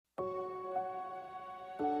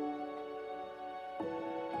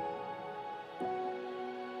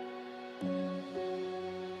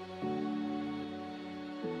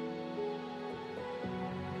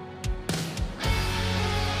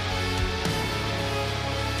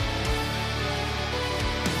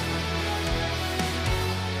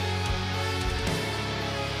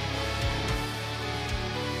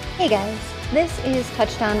Hey guys, this is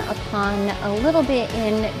touched on upon a little bit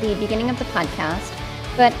in the beginning of the podcast,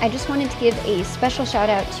 but I just wanted to give a special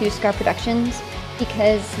shout out to Skar Productions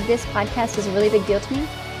because this podcast is a really big deal to me.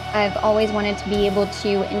 I've always wanted to be able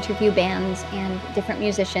to interview bands and different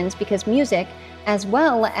musicians because music, as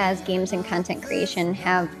well as games and content creation,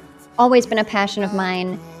 have always been a passion of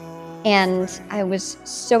mine. And I was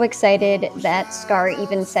so excited that Skar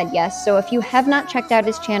even said yes. So if you have not checked out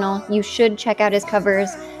his channel, you should check out his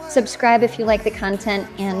covers. Subscribe if you like the content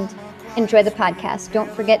and enjoy the podcast.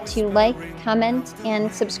 Don't forget to like, comment,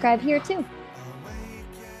 and subscribe here too.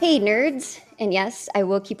 Hey nerds. And yes, I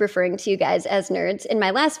will keep referring to you guys as nerds. In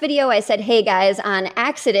my last video, I said, hey guys, on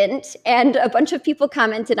accident, and a bunch of people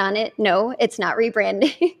commented on it. No, it's not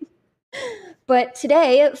rebranding. But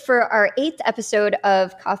today, for our 8th episode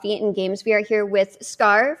of Coffee and Games, we are here with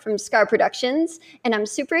Skar from Skar Productions. And I'm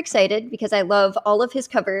super excited because I love all of his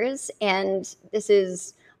covers, and this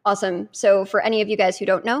is awesome. So for any of you guys who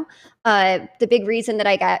don't know, the big reason that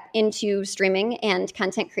I got into streaming and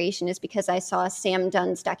content creation is because I saw Sam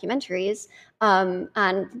Dunn's documentaries on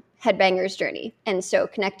Headbanger's journey. And so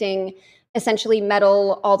connecting essentially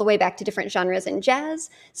metal all the way back to different genres in jazz.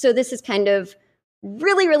 So this is kind of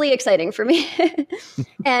really, really exciting for me.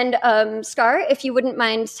 And Skar, if you wouldn't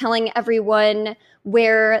mind telling everyone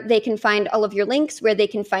where they can find all of your links, where they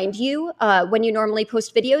can find you, when you normally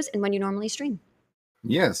post videos, and when you normally stream.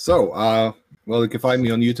 Yeah, so, well, you can find me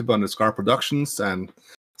on YouTube under Skar Productions, and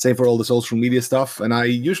same for all the social media stuff. And I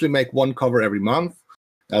usually make one cover every month.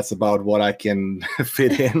 That's about what I can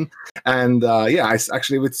fit in. And yeah,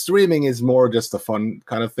 actually with streaming is more just a fun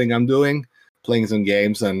kind of thing I'm doing. Playing some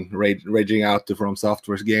games and raging out to From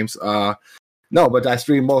Software's games. No, but I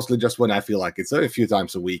stream mostly just when I feel like it. So a few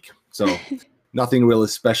times a week. So nothing really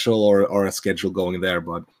special or a schedule going there.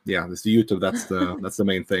 But yeah, it's the YouTube. That's the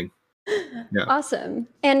main thing. Yeah. Awesome.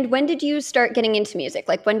 And when did you start getting into music?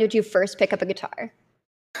 Like, when did you first pick up a guitar?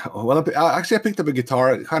 Well, actually, I picked up a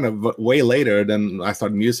guitar kind of way later than I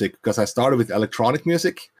started music because I started with electronic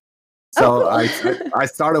music. So I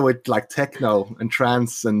started with like techno and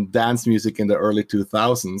trance and dance music in the early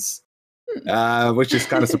 2000s, which is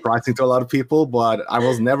kind of surprising to a lot of people, but I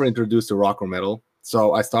was never introduced to rock or metal.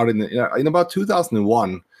 So I started in about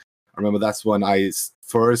 2001. I remember that's when I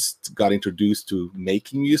first got introduced to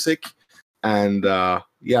making music. And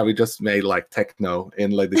yeah, we just made like techno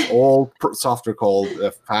in like this old software called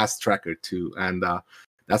Fast Tracker 2. And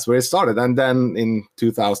that's where it started. And then in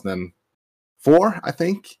 2004, I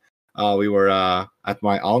think, we were at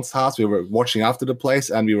my aunt's house. We were watching after the place,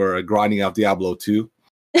 and we were grinding out Diablo 2.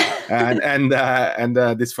 and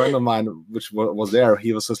this friend of mine, which was there,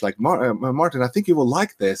 he was just like, Martin, I think you will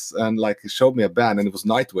like this, and like he showed me a band, and it was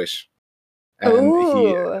Nightwish. And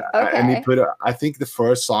okay. he put, I think the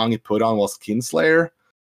first song he put on was Kinslayer,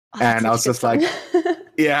 and I was just like,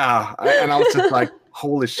 yeah, and I was just like,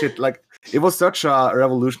 holy shit! Like it was such a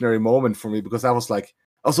revolutionary moment for me because I was like,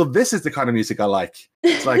 oh, so this is the kind of music I like.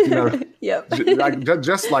 It's like, you know, yep. Like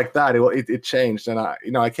just like that, it changed, and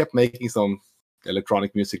I kept making some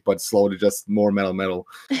electronic music, but slowly just more metal,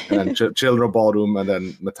 and then Children Ballroom, and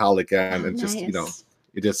then Metallica, and Nice. just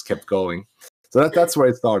it just kept going. So that's where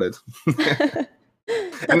it started.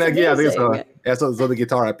 And then yeah, so the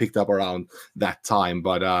guitar I picked up around that time,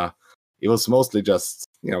 but it was mostly just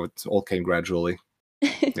it all came gradually.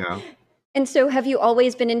 Yeah. And so have you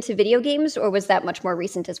always been into video games, or was that much more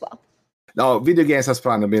recent as well? No, video games has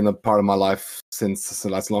kind of been a part of my life since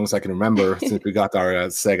as long as I can remember, since we got our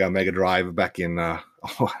Sega Mega Drive back in, I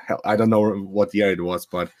don't know what year it was,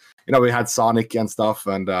 but, we had Sonic and stuff,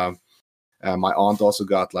 and my aunt also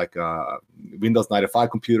got like a Windows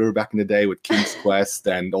 95 computer back in the day with King's Quest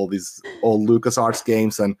and all these old LucasArts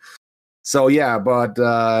games, and so yeah, but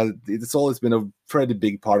it's always been a pretty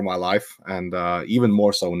big part of my life, and even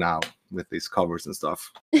more so now with these covers and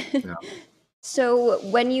stuff. Yeah. So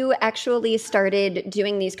when you actually started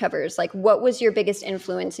doing these covers, like what was your biggest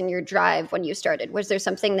influence in your drive when you started? Was there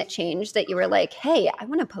something that changed that you were like, hey, I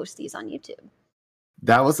want to post these on YouTube?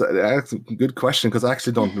 That's a good question because I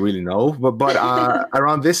actually don't really know. But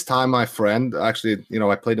around this time, my friend, actually,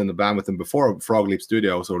 I played in the band with him before Frog Leap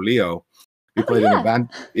Studios, or Leo. We played in a band.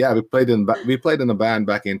 Yeah, we played in a band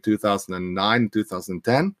back in 2009,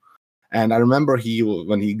 2010. And I remember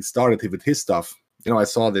when he started with his stuff, I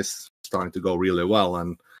saw this starting to go really well,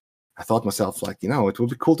 and I thought to myself, like, it would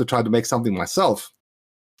be cool to try to make something myself.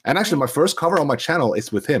 And actually, my first cover on my channel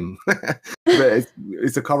is with him.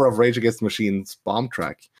 It's a cover of Rage Against the Machine's Bomb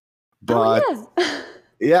Track. But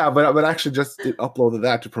yeah, but I actually just uploaded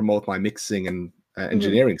that to promote my mixing and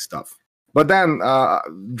engineering stuff. But then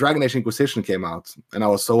Dragon Age Inquisition came out, and I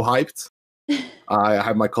was so hyped. I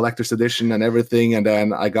had my collector's edition and everything, and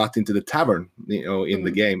then I got into the tavern, in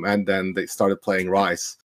the game, and then they started playing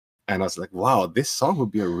Rise, and I was like, wow, this song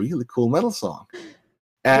would be a really cool metal song.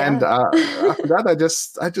 And after that,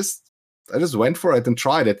 I just went for it and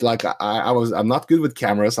tried it. Like I'm not good with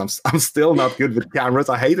cameras. I'm still not good with cameras.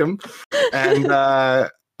 I hate them, and I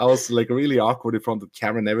was like really awkward in front of the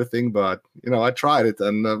camera and everything. But I tried it,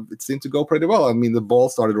 and it seemed to go pretty well. I mean, the ball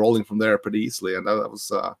started rolling from there pretty easily, and that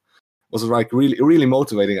was like really really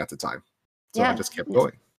motivating at the time. So I just kept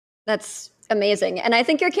going. That's amazing, and I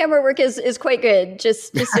think your camera work is quite good.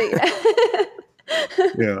 Just so you know.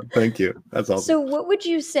 Yeah, thank you. That's awesome. So what would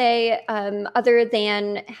you say, other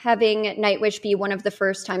than having Nightwish be one of the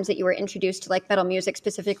first times that you were introduced to like metal music,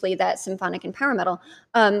 specifically that symphonic and power metal,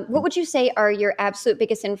 what would you say are your absolute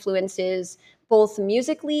biggest influences, both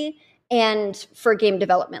musically and for game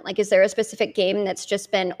development? Like, is there a specific game that's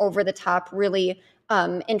just been over the top, really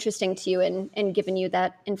interesting to you and given you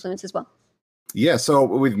that influence as well? Yeah, so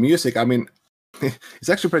with music, I mean, it's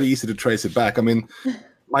actually pretty easy to trace it back. I mean,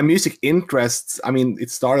 my music interests, I mean, it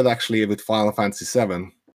started actually with Final Fantasy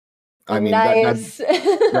VII. I mean, nice.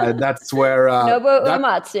 that's where Nobuo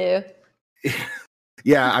Uematsu.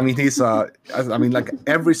 Yeah, I mean, he's I mean, like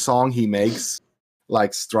every song he makes,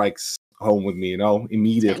 like strikes home with me,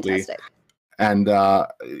 immediately. Fantastic. And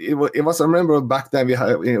it was. I remember back then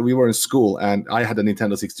we were in school, and I had a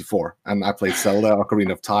Nintendo 64, and I played Zelda: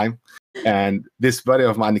 Ocarina of Time. And this buddy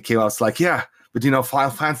of mine came out, was like, yeah, but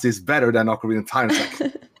Final Fantasy is better than Ocarina of Time. It's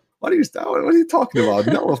like, what are you talking about?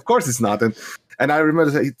 No, of course it's not. And I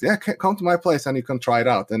remember saying, yeah, come to my place and you can try it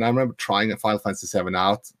out. And I remember trying a Final Fantasy VII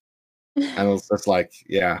out, and it was just like,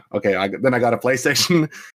 yeah, okay. Then I got a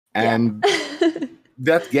PlayStation, and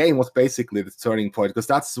that game was basically the turning point, because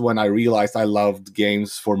that's when I realized I loved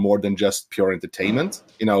games for more than just pure entertainment.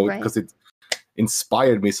 Because it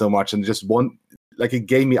inspired me so much, and just it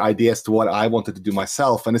gave me ideas to what I wanted to do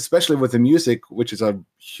myself, and especially with the music, which is a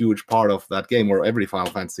huge part of that game, or every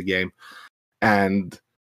Final Fantasy game. And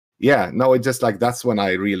it just like, that's when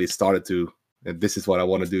I really started to, this is what I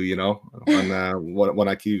want to do, and what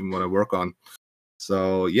I keep want to work on.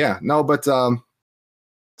 So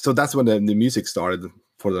so that's when the music started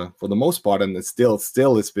for the most part, and it's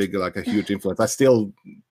still is big, like a huge influence. I still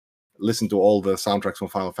listen to all the soundtracks from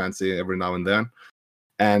Final Fantasy every now and then.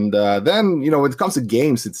 And then, when it comes to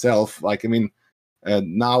games itself, like, I mean,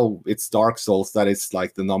 now it's Dark Souls that is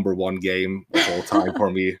like the number one game of all time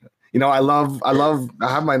for me. I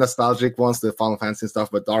have my nostalgic ones, the Final Fantasy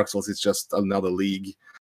stuff, but Dark Souls is just another league.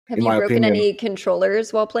 Have you broken any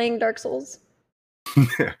controllers while playing Dark Souls?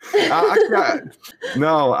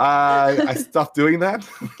 No, I stopped doing that.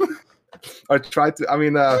 I tried to. I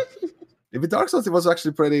mean, with Dark Souls, it was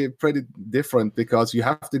actually pretty different, because you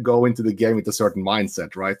have to go into the game with a certain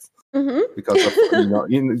mindset, right? Mm-hmm. Because of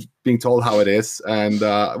being told how it is. And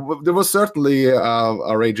there was certainly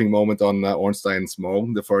a raging moment on Ornstein Smoke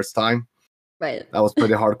the first time. Right. That was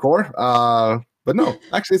pretty hardcore. But no,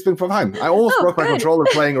 actually, it's been fine. I almost broke my controller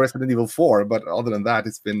playing Resident Evil 4, but other than that,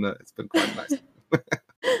 it's been quite nice.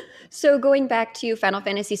 So going back to Final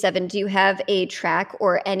Fantasy VII, do you have a track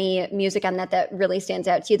or any music on that really stands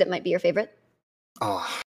out to you that might be your favorite? Oh,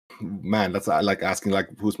 man, that's like asking like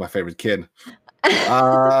who's my favorite kid.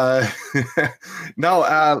 No,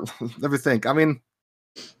 let me think. I mean,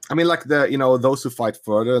 like Those Who Fight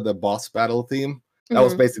Further, the boss battle theme. That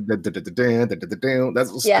was basically that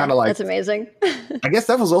was kind of like, that's amazing. I guess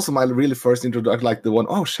that was also my really first introduction, like the one,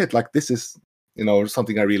 oh shit, like this is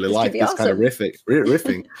something I really like, this awesome kind of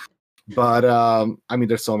riffing. But I mean,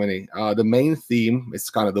 there's so many. The main theme is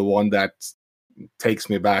kind of the one that takes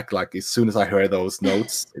me back. Like, as soon as I hear those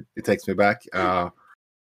notes, it takes me back. The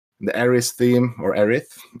Aerith theme, or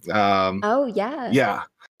Aerith. Oh yeah. Yeah.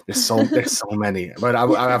 There's so many. But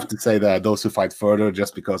I have to say that Those Who Fight Further,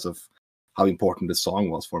 just because of how important the song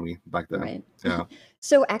was for me back then. Right. Yeah.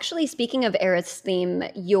 So actually, speaking of Aerith's theme,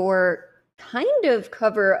 your kind of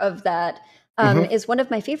cover of that is one of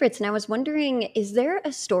my favorites. And I was wondering, is there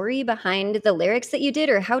a story behind the lyrics that you did,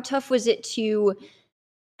 or how tough was it to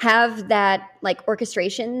have that like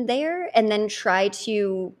orchestration there and then try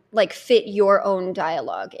to like fit your own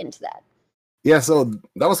dialogue into that? Yeah, so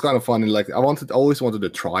that was kind of funny. Like, I always wanted to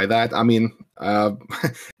try that. I mean,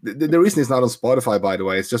 the reason it's not on Spotify, by the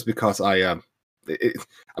way, is just because I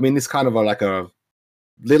mean, it's kind of like a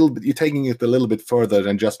little bit, you're taking it a little bit further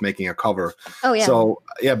than just making a cover. Oh yeah. So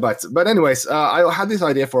yeah, but anyways, I had this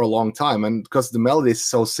idea for a long time, and because the melody is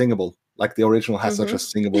so singable, like the original has such a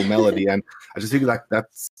singable melody, and I just figured like,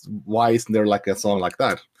 that's why isn't there like a song like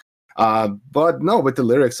that? But no, with the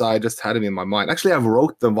lyrics, I just had it in my mind. Actually, I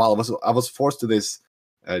wrote them while I was forced to this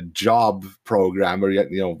a job program where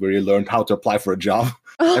where you learned how to apply for a job.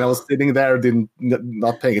 And I was sitting there,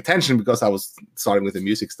 not paying attention because I was starting with the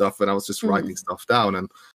music stuff, and I was just writing stuff down.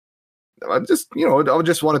 And I just, I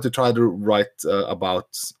just wanted to try to write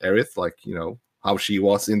about Aerith, like, how she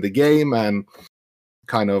was in the game, and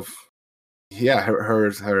kind of,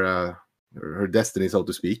 her destiny, so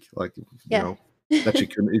to speak, like, that she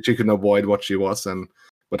couldn't avoid what she was,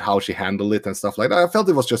 but how she handled it and stuff like that. I felt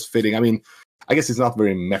it was just fitting. I mean, I guess it's not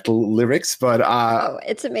very metal lyrics, but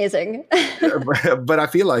it's amazing. but I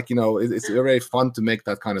feel like, it's very fun to make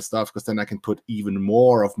that kind of stuff, because then I can put even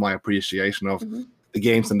more of my appreciation of the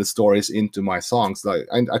games and the stories into my songs. Like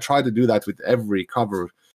I try to do that with every cover,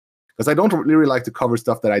 because I don't really like to cover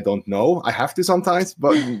stuff that I don't know. I have to sometimes,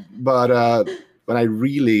 but when I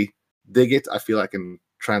really dig it, I feel I can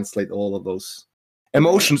translate all of those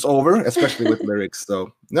emotions over, especially with lyrics.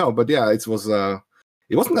 So no, but yeah, it wasn't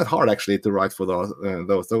that hard actually to write for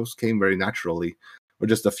those. Those came very naturally, or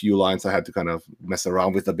just a few lines I had to kind of mess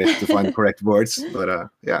around with a bit to find the correct words. But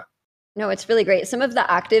yeah. No, it's really great. Some of the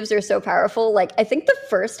octaves are so powerful. Like, I think the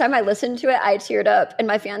first time I listened to it, I teared up, and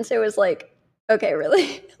my fiance was like, okay, really?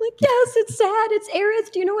 I'm like, yes, it's sad. It's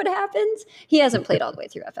Aerith. Do you know what happens? He hasn't played all the way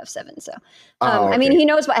through FF7, so okay. I mean, he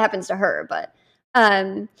knows what happens to her, but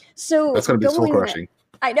so that's going to be soul crushing.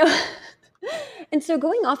 I know. And so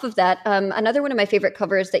going off of that, another one of my favorite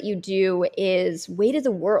covers that you do is Weight of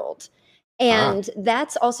the World. And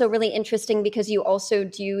that's also really interesting because you also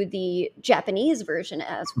do the Japanese version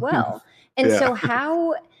as well. And so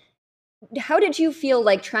how did you feel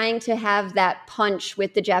like trying to have that punch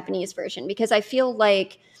with the Japanese version? Because I feel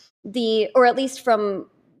like or at least from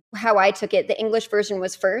how I took it, the English version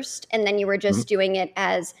was first, and then you were just doing it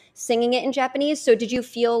as singing it in Japanese. So did you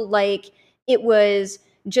feel like it was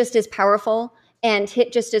just as powerful and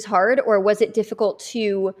hit just as hard, or was it difficult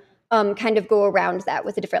to kind of go around that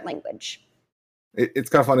with a different language? It's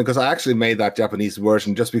kind of funny because I actually made that Japanese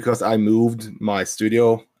version just because I moved my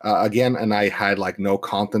studio again, and I had like no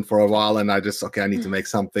content for a while, and I just, I need to make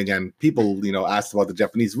something, and people, asked about the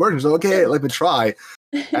Japanese version, so okay, let me try.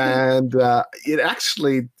 And it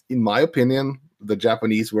actually, in my opinion, the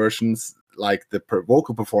Japanese versions, like the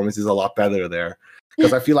vocal performance is a lot better there,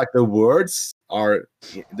 because I feel like the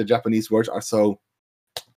Japanese words are so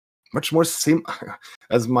much more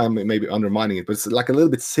as my maybe undermining it, but it's like a little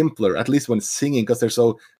bit simpler, at least when singing, because they're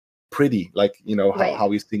so pretty, like, how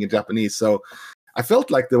we sing in Japanese. So I felt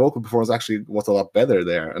like the vocal performance actually was a lot better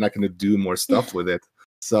there, and I can do more stuff with it.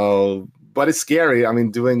 So, but it's scary. I mean,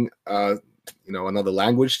 doing another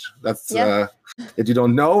language that's that you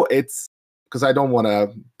don't know. It's because I don't want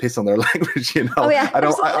to piss on their language. I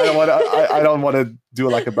don't want to do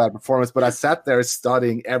like a bad performance. But I sat there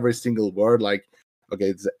studying every single word, like, okay,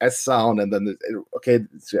 it's the S sound, and then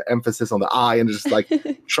it's the emphasis on the I, and just like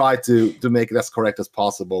try to make it as correct as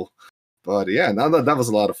possible. But yeah, that was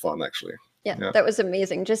a lot of fun actually. Yeah, that was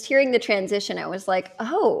amazing. Just hearing the transition, I was like,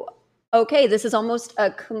 oh, okay, this is almost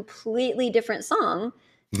a completely different song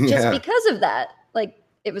just because of that. Like,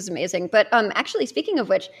 it was amazing. But actually, speaking of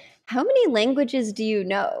which, how many languages do you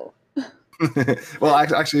know? Well,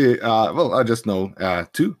 actually, I just know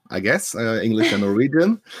 2, I guess, English and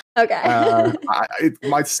Norwegian. Okay. It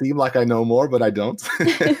might seem like I know more, but I don't.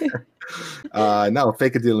 No,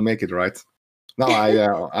 fake it till you make it, right? No,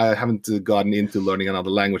 I haven't gotten into learning another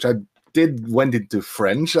language. I went into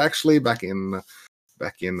French actually back in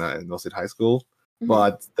was it high school,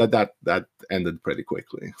 but that ended pretty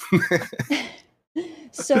quickly.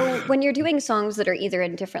 So when you're doing songs that are either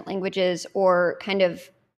in different languages or kind of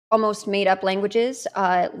almost made up languages,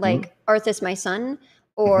 like Arthas My Son,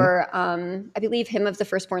 or I believe Hymn of the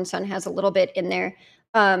Firstborn Son has a little bit in there,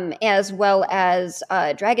 as well as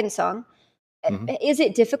Dragon Song. Is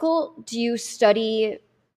it difficult? Do you study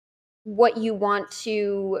what you want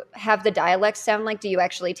to have the dialects sound like? Do you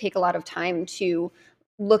actually take a lot of time to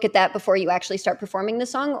look at that before you actually start performing the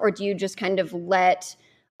song? Or do you just kind of let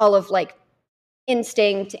all of like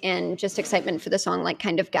instinct and just excitement for the song like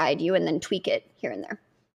kind of guide you and then tweak it here and there?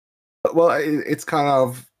 Well, it's kind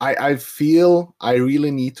of, I feel I really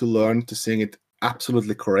need to learn to sing it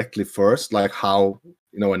absolutely correctly first, like how,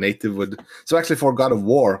 a native would. So actually for God of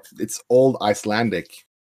War, it's old Icelandic.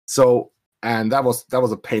 So, and that was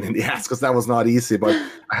a pain in the ass because that was not easy. But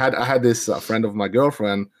I had this friend of my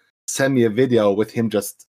girlfriend send me a video with him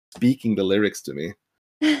just speaking the lyrics to me.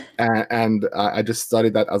 and I just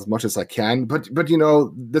studied that as much as I can. But you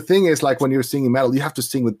know, the thing is, like, when you're singing metal, you have to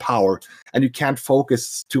sing with power, and you can't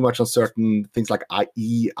focus too much on certain things like I,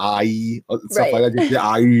 stuff like that. Just the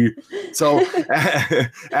I. So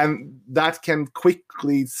and that can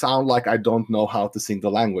quickly sound like I don't know how to sing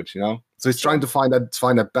the language, you know. So it's trying to find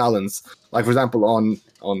that balance. Like, for example, on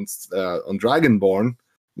Dragonborn,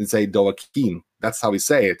 they say Dovahkiin. That's how we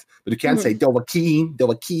say it. But you can't say Dovahkiin,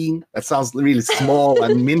 Dovahkiin. That sounds really small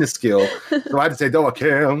and minuscule. So I had to say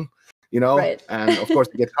Dovahkiin, you know. Right. And of course,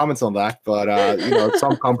 you get comments on that. But you know,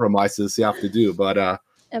 some compromises you have to do. But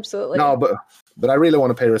absolutely. No, but I really want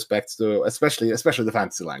to pay respects to, especially the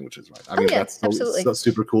fantasy languages, right? I mean, that's so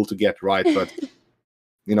super cool to get right. But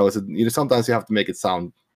you know, sometimes you have to make it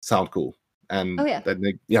sound cool, and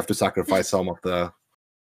then you have to sacrifice some of the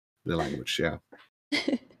language. Yeah.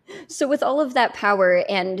 So with all of that power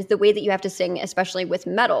and the way that you have to sing, especially with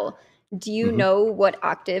metal, do you know what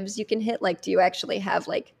octaves you can hit? Like, do you actually have,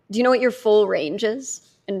 like, do you know what your full range is?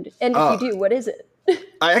 And if you do, what is it?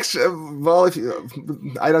 I actually, well,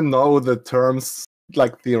 I don't know the terms,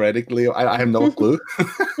 like, theoretically. I have no clue.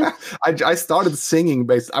 I started singing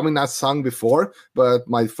I mean, I sung before, but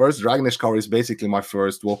my first Dragonish cover is basically my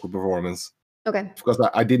first vocal performance. Okay. Because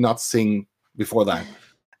I did not sing before that.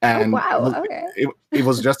 And it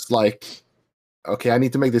was just like, okay, I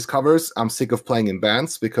need to make these covers. I'm sick of playing in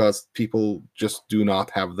bands because people just do not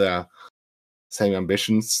have the same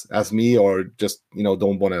ambitions as me, or just, you know,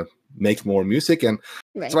 don't want to make more music. And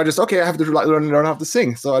so I just, I have to learn how to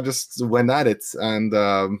sing. So I just went at it. And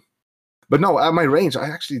but no, at my range, I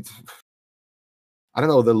don't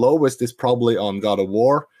know, the lowest is probably on God of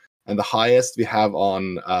War, and the highest we have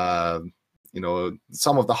on you know,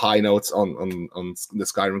 some of the high notes on the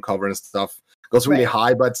Skyrim cover and stuff goes really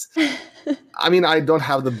high, but I mean, I don't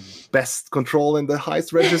have the best control in the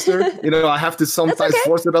highest register. You know, I have to sometimes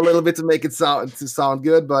force it a little bit to make it sound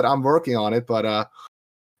good, but I'm working on it. But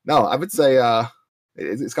no, I would say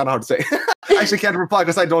it's kind of hard to say. I actually can't reply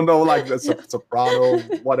because I don't know, like, the soprano,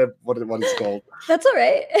 what it's called. That's all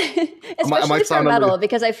right. Especially for metal,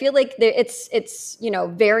 because I feel like it's you know,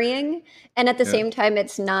 varying, and at the same time,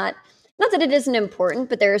 it's not that it isn't important,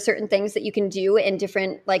 but there are certain things that you can do in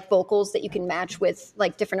different, like, vocals that you can match with,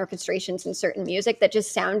 like, different orchestrations in certain music that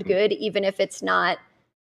just sound good, even if it's not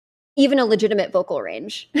even a legitimate vocal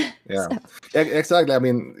range. Yeah, exactly. I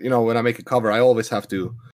mean, you know, when I make a cover, I always have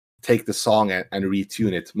to take the song and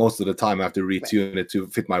retune it. Most of the time I have to retune it to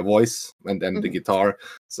fit my voice and then the guitar.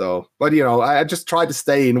 So, but you know, I just try to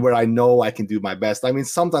stay in where I know I can do my best. I mean,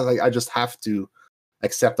 sometimes I just have to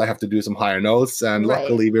accept I have to do some higher notes, and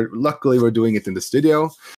luckily we're doing it in the studio.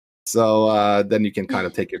 So then you can kind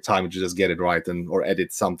of take your time and just get it right, or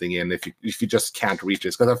edit something in if you just can't reach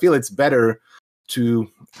it. Because I feel it's better to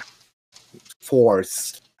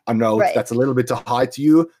force a note that's a little bit too high to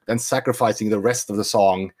you than sacrificing the rest of the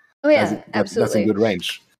song. Oh yeah, absolutely. That's in good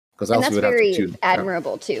range. And that's very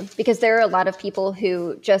admirable too, because there are a lot of people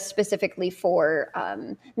who just specifically for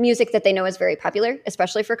music that they know is very popular,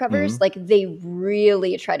 especially for covers, like, they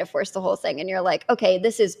really try to force the whole thing, and you're like, okay,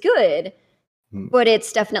 this is good, but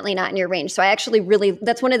it's definitely not in your range. So I actually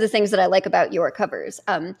that's one of the things that I like about your covers.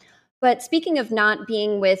 But speaking of not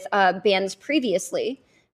being with bands previously,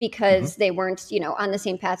 because they weren't, you know, on the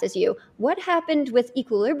same path as you, what happened with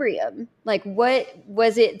Equilibrium? Like, what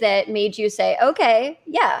was it that made you say, okay,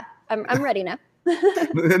 yeah, I'm ready now?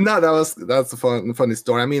 No, that's a funny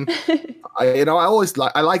story. I mean, I always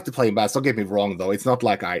like to play in bands. Don't get me wrong, though. It's not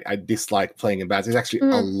like I dislike playing in bands. It's actually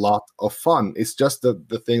a lot of fun. It's just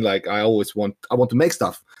the thing, like, I want to make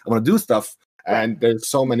stuff. I want to do stuff. And there's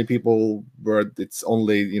so many people where it's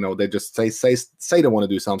only, you know, they just say they want to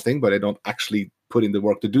do something, but they don't actually put in the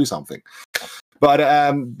work to do something.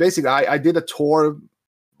 But basically, I did a tour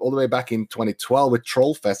all the way back in 2012 with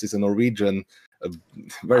Trollfest. It's a Norwegian,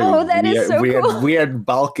 very weird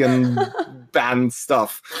Balkan band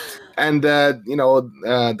stuff. And you know,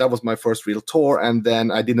 that was my first real tour. And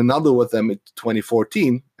then I did another with them in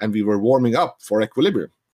 2014, and we were warming up for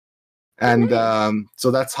Equilibrium. And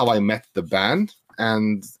so that's how I met the band.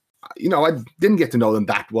 And, you know, I didn't get to know them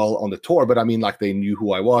that well on the tour, but I mean, like, they knew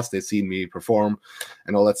who I was. They'd seen me perform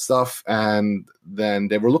and all that stuff. And then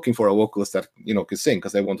they were looking for a vocalist that, you know, could sing,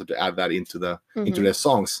 because they wanted to add that into into their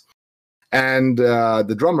songs. And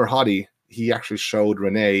the drummer, Hadi, he actually showed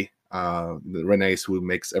Renee, who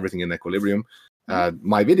makes everything in Equilibrium,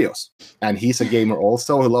 my videos. And he's a gamer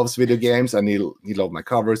also who loves video games, and he loved my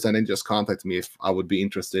covers, and he just contacted me if I would be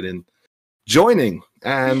interested in joining.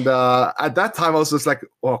 And at that time, I was just like,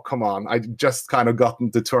 "Oh, come on!" I just kind of gotten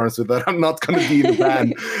to terms with that. I'm not going to be in the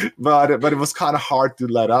band, but it was kind of hard to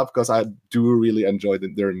let up because I do really enjoy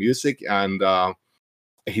their music. And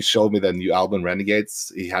he showed me the new album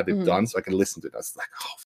Renegades. He had it done, so I can listen to it. I was like,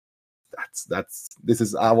 "Oh, this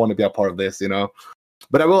is I want to be a part of this," you know.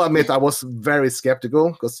 But I will admit, I was very skeptical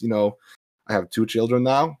because I have 2 children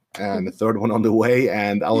now, and the third one on the way,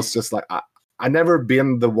 and I was just like, I never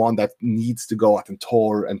been the one that needs to go out and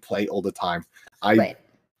tour and play all the time.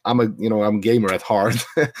 I'm a gamer at heart,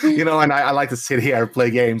 and I like to sit here,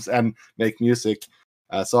 play games, and make music.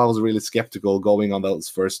 So I was really skeptical going on those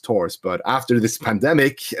first tours. But after this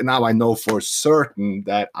pandemic, now I know for certain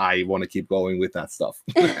that I want to keep going with that stuff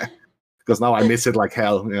because now I miss it like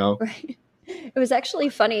hell, Right. It was actually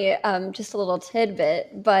funny, just a little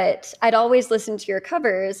tidbit, but I'd always listen to your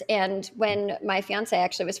covers. And when my fiance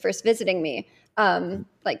actually was first visiting me,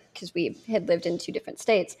 because we had lived in 2 different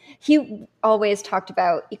states, he always talked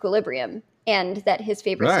about Equilibrium and that his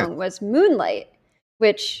favorite song was Moonlight,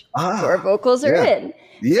 which your vocals are in.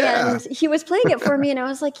 Yeah. And he was playing it for me, and I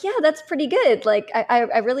was like, yeah, that's pretty good. Like,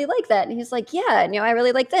 I really like that. And he's like, yeah, I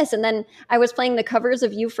really like this. And then I was playing the covers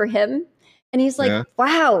of you for him, and he's like,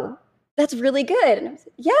 wow, that's really good. And I was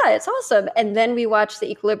like, yeah, it's awesome. And then we watched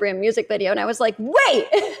the Equilibrium music video, and I was like, wait,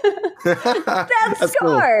 that's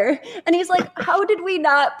Skar. Cool. And he's like, how did we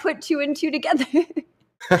not put 2 and 2 together?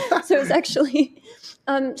 So it's actually,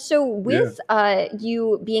 so with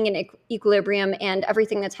you being in Equilibrium and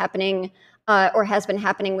everything that's happening or has been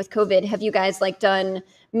happening with COVID, have you guys like done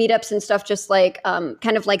meetups and stuff just like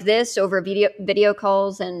kind of like this over video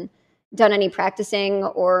calls and done any practicing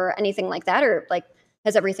or anything like that? Or like,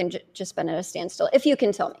 has everything just been at a standstill? If you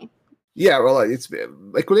can tell me. Yeah, well, it's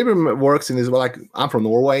Equilibrium works in this. Well, like I'm from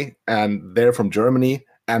Norway and they're from Germany,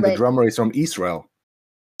 and the drummer is from Israel.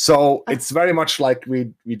 So it's very much like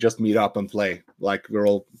we just meet up and play, like we're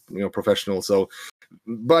all professional. So,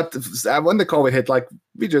 but when the COVID hit, like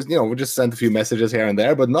we just sent a few messages here and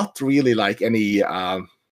there, but not really like any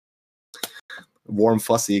warm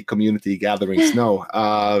fuzzy community gatherings. No,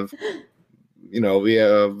 we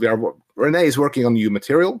are. Renee is working on new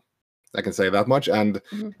material, I can say that much, and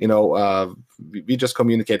we just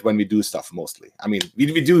communicate when we do stuff mostly. I mean,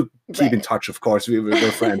 we do keep in touch, of course.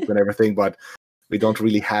 We're friends and everything, but we don't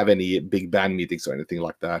really have any big band meetings or anything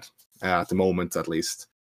like that at the moment, at least.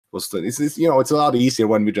 It's a lot easier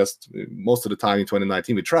when we just most of the time in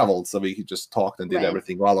 2019 we traveled, so we just talked and did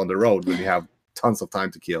everything while on the road when we have tons of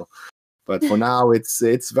time to kill. But for now,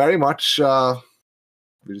 it's very much we're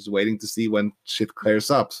just waiting to see when shit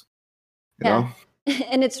clears up. You know?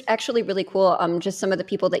 And it's actually really cool. Just some of the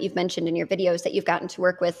people that you've mentioned in your videos that you've gotten to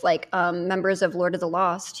work with, like members of Lord of the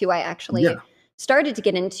Lost, who I actually started to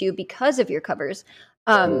get into because of your covers,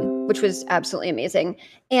 which was absolutely amazing.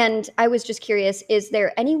 And I was just curious, is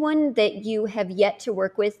there anyone that you have yet to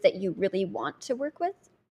work with that you really want to work with?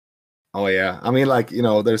 Oh, yeah. I mean, like,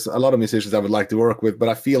 there's a lot of musicians I would like to work with, but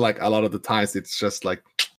I feel like a lot of the times it's just like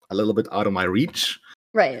a little bit out of my reach.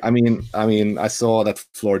 Right. I mean, I saw that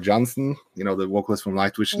Floor Johnson, the vocalist from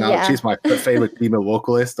Nightwish now. Yeah. She's my favorite female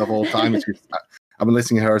vocalist of all time. I've been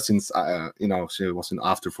listening to her since, she was in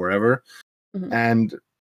After Forever. Mm-hmm.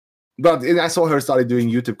 But I saw her started doing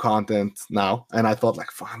YouTube content now, and I thought like,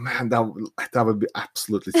 oh, man, that would be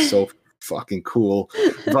absolutely so fucking cool.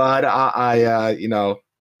 But I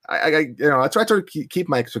try to keep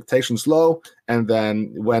my expectations low, and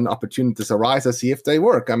then when opportunities arise, I see if they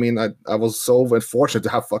work. I mean, I was so fortunate to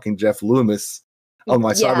have fucking Jeff Loomis on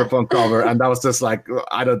my Cyberpunk cover, and that was just like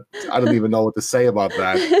I don't even know what to say about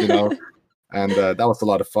that, And that was a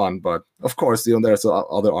lot of fun. But of course, there's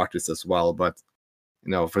other artists as well. But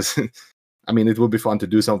it would be fun to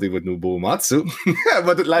do something with Nobuo Uematsu,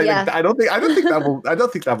 but I don't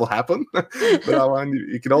think that will happen. But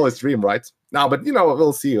you can always dream, right? No, but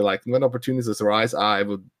we'll see. Like when opportunities arise, I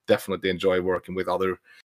would definitely enjoy working with other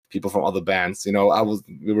people from other bands.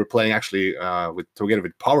 We were playing actually together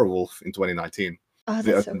with Powerwolf in 2019. Oh,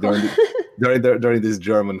 that's so cool. during this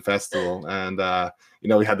German festival, and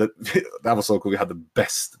we had that was so cool. We had the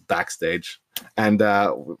best backstage, and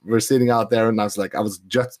we're sitting out there, and I was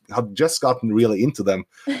had just gotten really into them,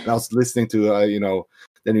 and I was listening to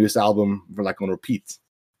the newest album on repeat.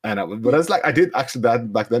 But I was like, I did actually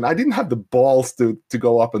that back then. I didn't have the balls to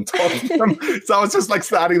go up and talk to them, so I was just like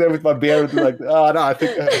standing there with my beer and like, oh no, I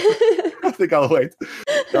think I'll wait.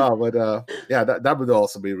 No, but that would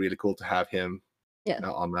also be really cool to have him.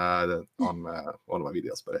 On one of my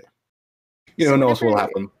videos, but who knows what will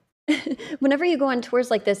happen. Whenever you go on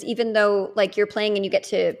tours like this, even though like you're playing and you get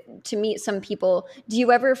to meet some people, do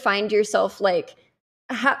you ever find yourself like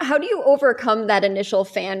how do you overcome that initial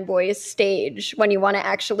fanboy stage when you want to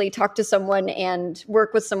actually talk to someone and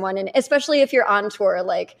work with someone, and especially if you're on tour,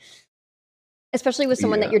 like especially with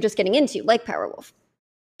someone that you're just getting into, like Powerwolf?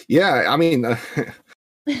 Yeah, I mean,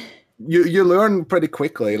 you learn pretty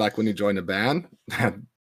quickly, like when you join a band,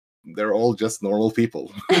 they're all just normal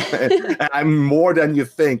people. I'm more than you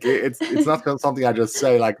think. It's not something I just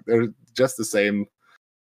say. Like they're just the same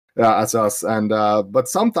as us. And but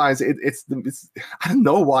sometimes it's I don't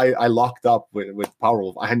know why I locked up with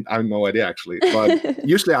Powerwolf. I have no idea actually. But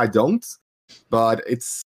usually I don't. But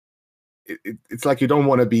it's like you don't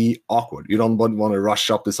want to be awkward. You don't want to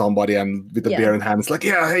rush up to somebody and with the beer in hand, it's like,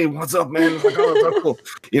 yeah, hey, what's up, man? It's like, oh, that's cool.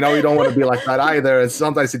 You don't want to be like that either. And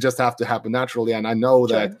sometimes it just have to happen naturally. And I know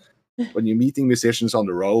that when you're meeting musicians on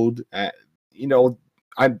the road,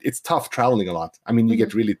 it's tough traveling a lot. I mean, you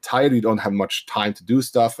get really tired. You don't have much time to do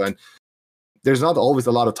stuff, and there's not always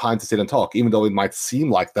a lot of time to sit and talk. Even though it might seem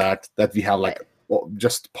like that we have like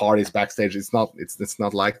just parties backstage. It's not. It's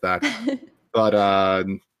not like that.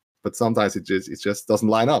 But sometimes it just doesn't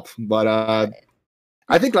line up. But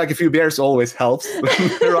I think like a few beers always helps,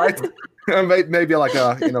 right? Maybe like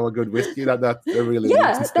a good whiskey that really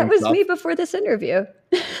that was me before this interview.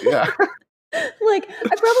 Yeah. Like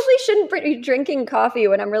I probably shouldn't be drinking coffee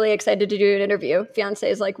when I'm really excited to do an interview. Fiance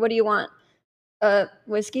is like, "What do you want?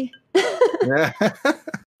 Whiskey?" Yeah.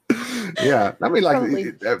 Yeah, I mean,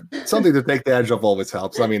 like something to take the edge off always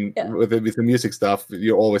helps. I mean, with the music stuff,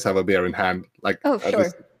 you always have a beer in hand. Like,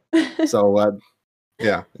 sure. So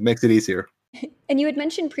yeah, it makes it easier. And you had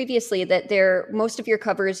mentioned previously that most of your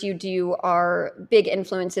covers you do are big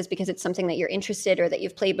influences because it's something that you're interested or that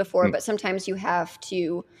you've played before, but sometimes you have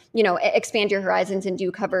to, expand your horizons and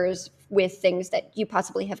do covers with things that you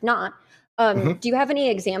possibly have not. Do you have any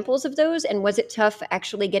examples of those? And was it tough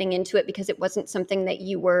actually getting into it because it wasn't something that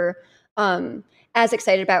you were as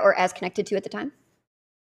excited about or as connected to at the time?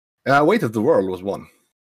 Weight of the World was one.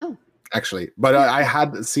 Actually, but I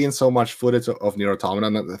had seen so much footage of Nier Automata,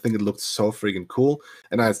 and I think it looked so freaking cool.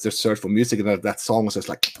 And I just searched for music, and that song was just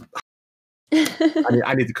like,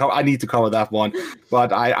 I need to cover that one.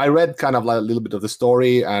 But I read kind of like a little bit of the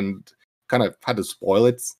story and kind of had to spoil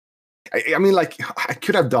it. I mean, like I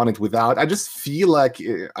could have done it without. I just feel like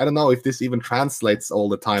I don't know if this even translates all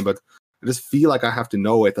the time, but I just feel like I have to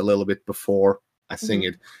know it a little bit before I sing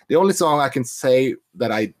it. The only song I can say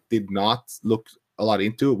that I did not look a lot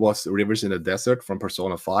into was Rivers in the Desert from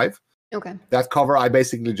Persona 5. Okay. That cover I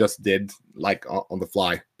basically just did like on the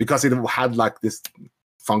fly because it had like this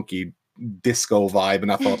funky disco vibe,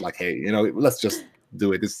 and I thought like, hey, let's just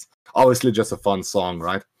do it. It's obviously just a fun song,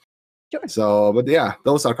 right? Sure. So, but yeah,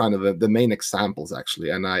 those are kind of the main examples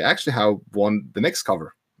actually. And I actually have the next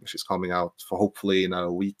cover, which is coming out for hopefully in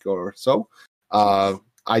a week or so.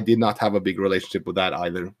 I did not have a big relationship with that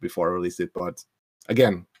either before I released it, but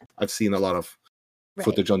again, I've seen a lot of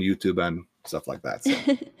footage on YouTube and stuff like that.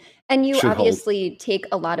 So. And you obviously take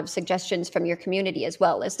a lot of suggestions from your community as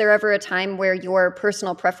well. Is there ever a time where your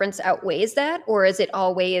personal preference outweighs that? Or is it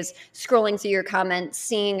always scrolling through your comments,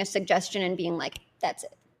 seeing a suggestion and being like, that's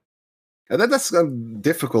it? That's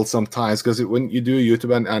difficult sometimes because when you do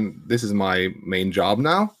YouTube, and this is my main job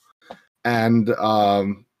now, and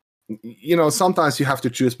sometimes you have to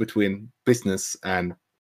choose between business and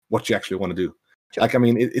what you actually want to do. Sure. Like, I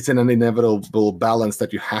mean, it's an inevitable balance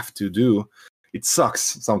that you have to do. It sucks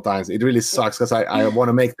sometimes. It really sucks because I want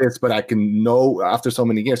to make this, but I can know after so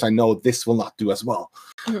many years, I know this will not do as well.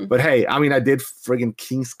 But hey, I mean, I did friggin'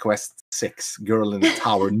 King's Quest 6, Girl in the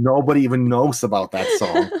Tower. Nobody even knows about that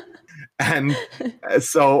song. And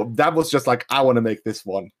so that was just like, I want to make this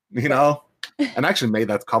one, And I actually made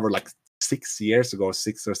that cover like 6 or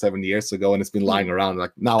 7 years ago, and it's been lying around.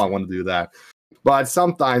 Like, now I want to do that. But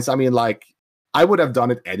sometimes, I mean, like, I would have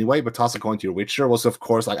done it anyway, but Toss a Coin to Your Witcher was, of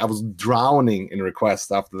course, like I was drowning in requests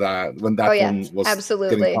after that when that one was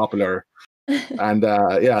getting popular. And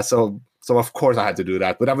so of course I had to do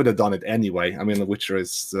that, but I would have done it anyway. I mean, The Witcher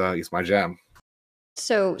is my jam.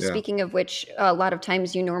 So speaking of which, a lot of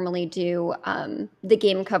times you normally do the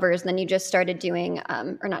game covers, and then you just started doing,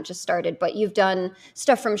 or not just started, but you've done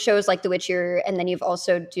stuff from shows like The Witcher, and then you've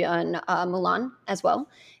also done Mulan as well.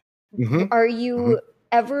 Are you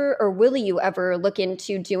ever, or will you ever look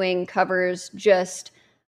into doing covers just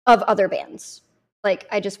of other bands? Like,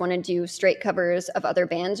 I just want to do straight covers of other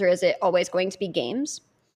bands, or is it always going to be games?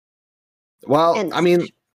 Well, I mean,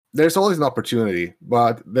 there's always an opportunity,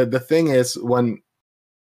 but the thing is,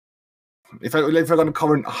 if I'm going to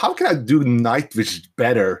cover, how can I do Nightwish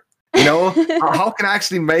better You know, how can I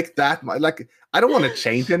actually make that? Like, I don't want to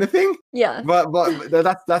change anything. Yeah. But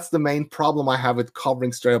that's the main problem I have with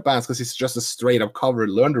covering straight up bands, because it's just a straight up cover.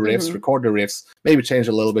 Learn the riffs, record the riffs, maybe change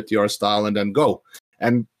a little bit to your style, and then go.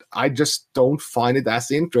 And I just don't find it as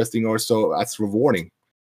interesting or so as rewarding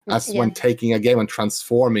as when taking a game and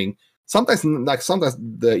transforming. Sometimes even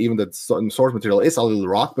the source material is a little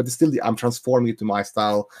rock, but it's still I'm transforming it to my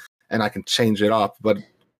style, and I can change it up. But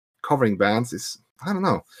covering bands is, I don't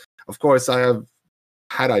know. Of course, I have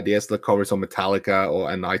had ideas to cover some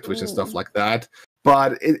Metallica and Nightwish and stuff like that,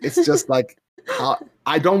 but it's just like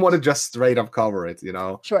I don't want to just straight up cover it, you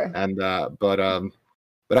know. Sure. And but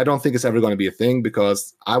I don't think it's ever going to be a thing,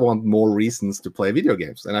 because I want more reasons to play video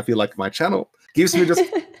games, and I feel like my channel gives me just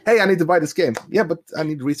hey, I need to buy this game. Yeah, but I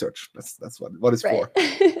need research. That's what it's for.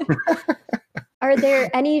 Are there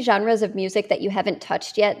any genres of music that you haven't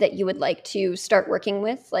touched yet that you would like to start working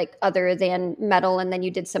with, like other than metal, and then you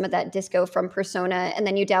did some of that disco from Persona, and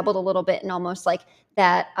then you dabbled a little bit in almost like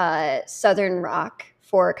that southern rock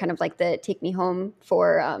for kind of like the Take Me Home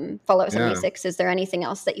for Fallout 76? Is there anything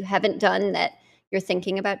else that you haven't done that you're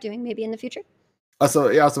thinking about doing maybe in the future? So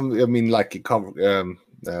I mean, like cover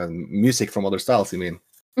music from other styles, you mean?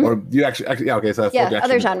 Or do you actually okay, so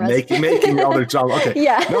other genres. Making other genres. Okay.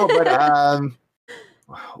 Yeah. No, but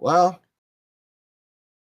well,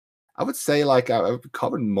 I would say like I've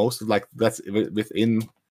covered most of like that's within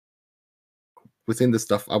the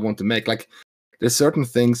stuff I want to make. Like there's certain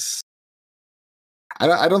things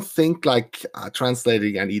I don't think like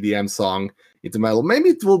translating an EDM song into metal. Maybe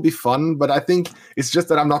it will be fun, but I think it's just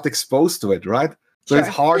that I'm not exposed to it, right? So it's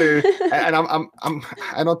harder. And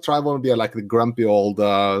I don't try to be like the grumpy old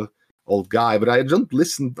guy, but I don't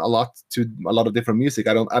listen a lot to a lot of different music.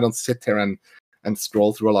 I don't sit here and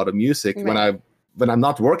scroll through a lot of music. Right. When I'm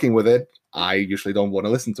not working with it, I usually don't want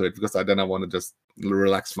to listen to it, because I want to just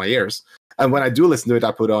relax my ears. And when I do listen to it,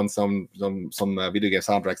 I put on some video game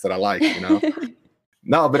soundtracks that I like, you know.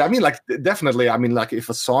 No, but I mean, like, definitely, I mean, like, if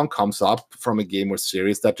a song comes up from a game or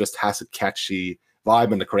series that just has a catchy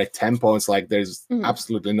vibe and the correct tempo, it's like there's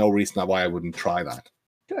absolutely no reason why I wouldn't try that.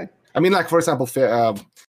 Sure. I mean, like, for example, oh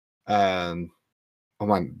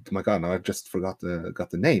my god, no, I just got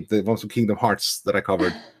the name. The ones from Kingdom Hearts that I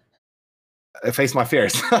covered. Face My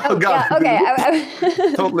Fears. Oh god. Yeah,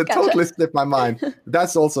 okay. Totally slipped my mind.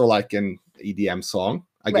 That's also like an EDM song,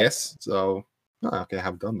 I guess. So, okay, I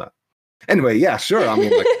have done that. Anyway, yeah, sure. I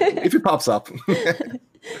mean, like, if it pops up.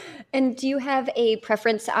 And do you have a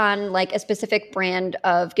preference on like a specific brand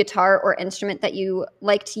of guitar or instrument that you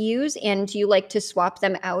like to use? And do you like to swap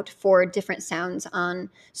them out for different sounds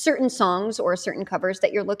on certain songs or certain covers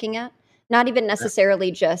that you're looking at? Not even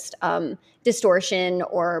necessarily just distortion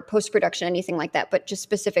or post-production, anything like that, but just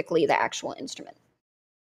specifically the actual instrument.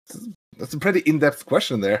 That's a pretty in-depth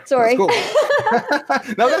question there. Sorry. That's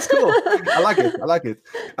cool. No, that's cool. I like it.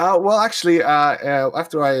 Well, actually,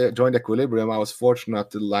 after I joined Equilibrium, I was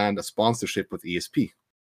fortunate to land a sponsorship with ESP.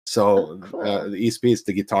 So the ESP is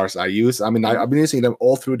the guitars I use. I mean, I've been using them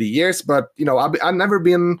all through the years, but, you know, I've never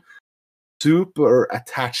been super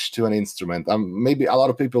attached to an instrument. Maybe a lot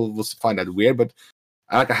of people will find that weird, but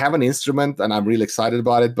I have an instrument and I'm really excited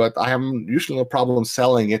about it, but I have usually no problem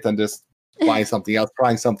selling it and just buying something else,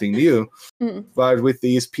 trying something new. But with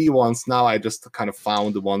the ESP ones, now I just kind of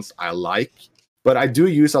found the ones I like. But I do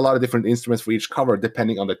use a lot of different instruments for each cover,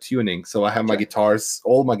 depending on the tuning. So I have my guitars,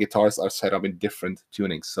 all my guitars are set up in different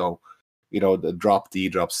tunings. So, you know, the drop D,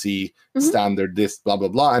 drop C, standard, this, blah, blah,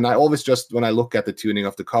 blah. And I always just, when I look at the tuning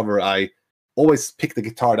of the cover, I always pick the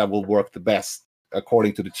guitar that will work the best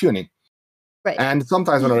according to the tuning. Right. And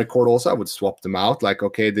sometimes when I record also, I would swap them out. Like,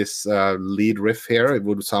 okay, this lead riff here, it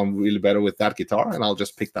would sound really better with that guitar, and I'll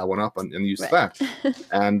just pick that one up and use that.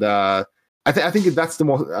 And I think that's the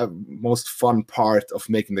most fun part of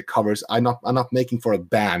making the covers. I'm not making for a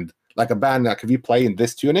band. Like a band, like if you play in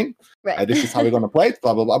this tuning, this is how we're going to play it,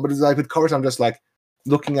 blah, blah, blah. But it's like with covers, I'm just like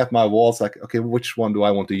looking at my walls, like, okay, which one do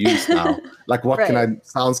I want to use now? Like, what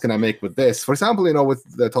sounds can I make with this? For example, you know, with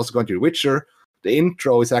the Toss Country Witcher, the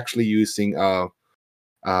intro is actually using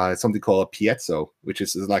something called a piezo, which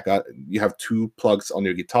is like you have two plugs on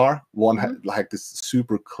your guitar. One has like this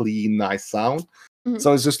super clean, nice sound.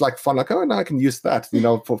 So it's just like fun. Like, oh, now I can use that. You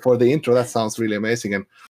know, for the intro, that sounds really amazing, and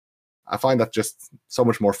I find that just so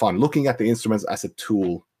much more fun. Looking at the instruments as a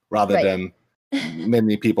tool rather than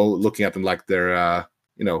many people looking at them like they're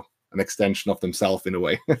you know, an extension of themselves in a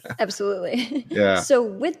way. Absolutely. Yeah. So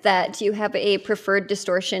with that, do you have a preferred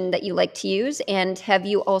distortion that you like to use? And have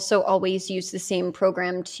you also always used the same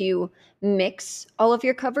program to mix all of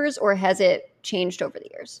your covers, or has it changed over the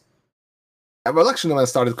years? Well, actually, when I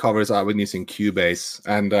started covers, I've been using Cubase,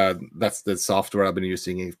 and that's the software I've been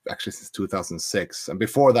using actually since 2006. And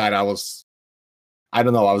before that, I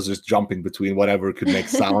don't know, I was just jumping between whatever could make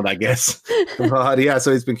sound, I guess. But yeah,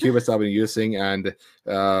 so it's been Cubase I've been using, and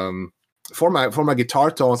for my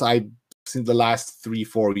guitar tones, since the last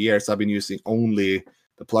 3-4 years, I've been using only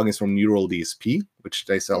the plugins from Neural DSP, which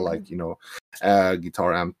they sell like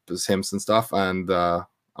guitar amp sims and stuff, and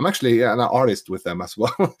I'm actually an artist with them as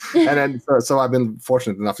well. And then so I've been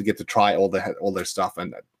fortunate enough to get to try all their stuff,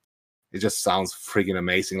 and it just sounds friggin'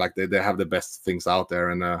 amazing. Like they have the best things out there,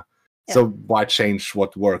 and so why change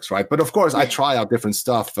what works, right? But of course, I try out different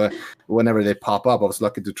stuff whenever they pop up. I was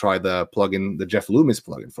lucky to try the Jeff Loomis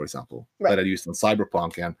plugin, for example, that I used on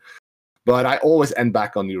Cyberpunk, but I always end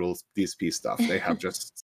back on Neural DSP stuff. They have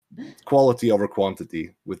just quality over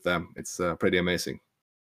quantity with them. It's pretty amazing.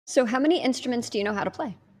 So how many instruments do you know how to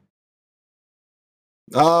play?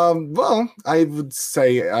 Well, I would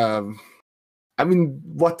say, I mean,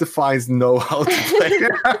 what defines know how to play?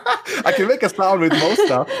 I can make a sound with most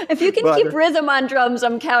stuff. If you can keep rhythm on drums,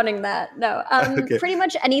 I'm counting that. No, Okay. pretty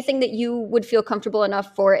much anything that you would feel comfortable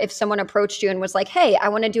enough for. If someone approached you and was like, hey, I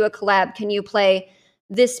want to do a collab, can you play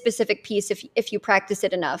this specific piece if you practice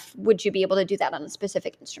it enough? Would you be able to do that on a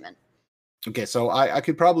specific instrument? Okay, so I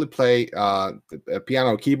could probably play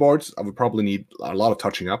piano, keyboards. I would probably need a lot of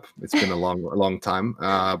touching up. It's been a long time.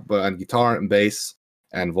 But and guitar and bass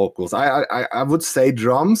and vocals. I would say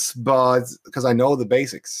drums, but because I know the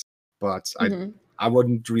basics. But I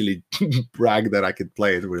wouldn't really brag that I could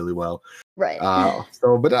play it really well. Right.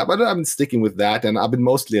 But I've been sticking with that, and I've been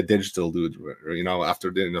mostly a digital dude.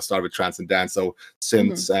 After start with trance and dance, so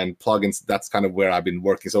synths and plugins. That's kind of where I've been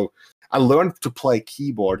working. So I learned to play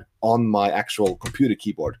keyboard on my actual computer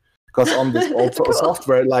keyboard, because on this old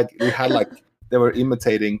software, they were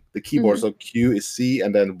imitating the keyboard. So Q is C,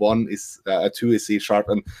 and then 2 is C sharp,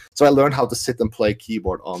 and so I learned how to sit and play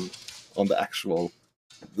keyboard on the actual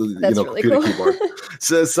really computer cool. keyboard.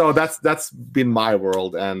 So that's been my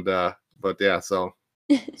world, and but yeah, so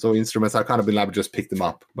instruments I've kind of been able to just pick them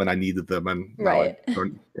up when I needed them, and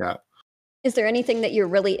yeah. Is there anything that you're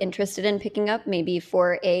really interested in picking up, maybe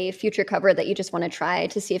for a future cover that you just want to try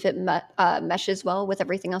to see if it meshes well with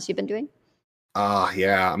everything else you've been doing?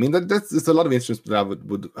 Yeah. I mean, there's a lot of instruments that I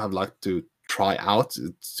would have liked to try out,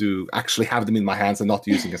 to actually have them in my hands and not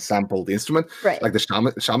using a sampled instrument, right? Like the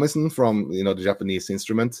shamisen from the Japanese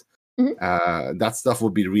instrument. That stuff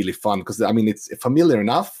would be really fun, because I mean it's familiar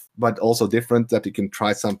enough, but also different, that you can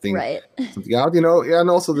try something out, and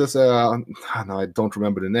also there's I don't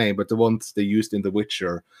remember the name, but the ones they used in The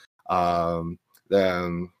Witcher,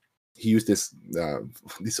 he used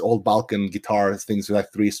this old Balkan guitar things with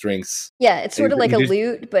like 3 strings. Yeah, it's sort of like a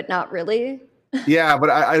lute, but not really. Yeah, but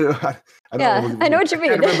I I know what you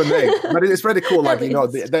mean. I can't remember the name, but it's pretty cool. Like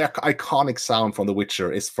the iconic sound from The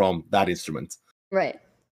Witcher is from that instrument. Right.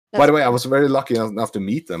 By the way, I was very lucky enough to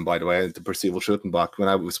meet them, by the way, to Percival Schuttenbach, when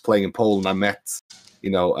I was playing in Poland. I met,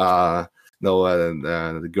 the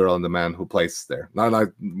girl and the man who plays there. Now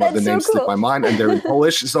the names slip my mind, and they're in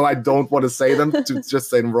Polish, so I don't want to say them, to just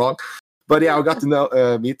say them wrong. But yeah, I got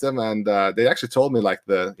to meet them, and they actually told me like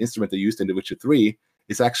the instrument they used in The Witcher 3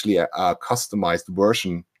 is actually a customized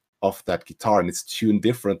version of that guitar, and it's tuned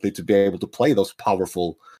differently to be able to play those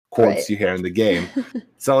powerful chords you hear in the game.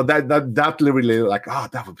 So that really like,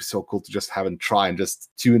 that would be so cool to just have and try and just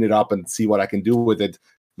tune it up and see what I can do with it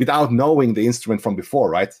without knowing the instrument from before,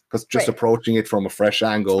 right? Because just approaching it from a fresh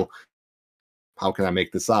angle, how can I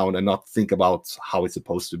make the sound and not think about how it's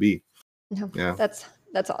supposed to be? No, yeah, that's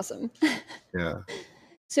awesome. Yeah.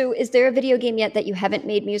 So is there a video game yet that you haven't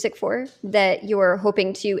made music for that you're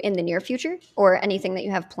hoping to in the near future, or anything that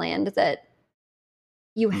you have planned that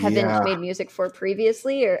you haven't made music for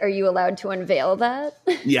previously, or are you allowed to unveil that?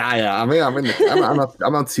 Yeah. I mean,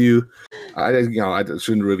 I'm not too. I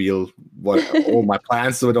shouldn't reveal all my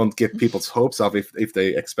plans, so I don't get people's hopes up if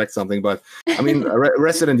they expect something. But I mean,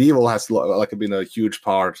 Resident Evil has been a huge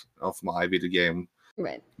part of my video game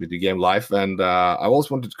life, and I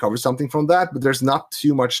always wanted to cover something from that, but there's not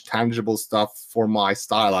too much tangible stuff for my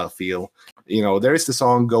style. I feel, there is the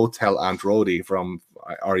song "Go Tell Aunt Rhody" from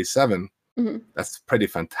RE7. That's pretty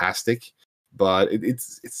fantastic, but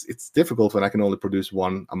it's difficult when I can only produce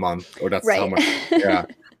one a month, or that's how much. Yeah,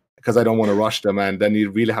 because I don't want to rush them, and then you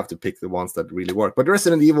really have to pick the ones that really work. But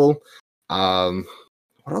Resident Evil, what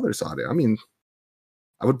others are there? I mean,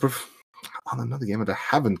 I would prefer another game that I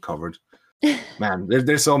haven't covered. Man,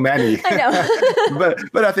 there's so many. I know.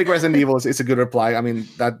 but I think Resident Evil is a good reply. I mean,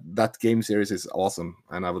 that game series is awesome,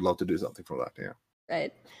 and I would love to do something for that. Yeah.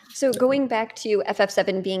 Right. So going back to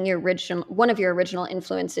FF7 being one of your original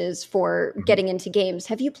influences for getting into games,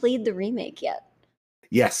 have you played the remake yet?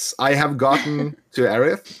 Yes, I have gotten to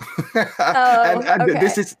Aerith. Oh, and okay.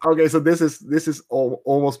 this is okay. So this is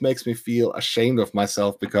almost makes me feel ashamed of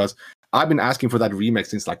myself because I've been asking for that remake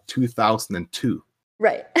since like 2002.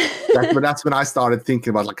 Right. That's when I started thinking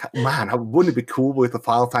about like, man, wouldn't it be cool with the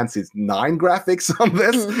Final Fantasy 9 graphics on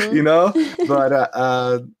this, you know? But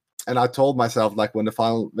and I told myself like when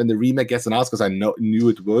the remake gets announced, because I knew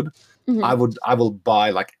it would, I will buy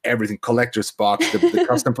like everything, collector's box, the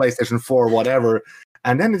custom PlayStation 4, whatever,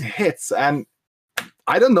 and then it hits, and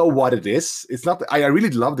I don't know what it is. It's not. I really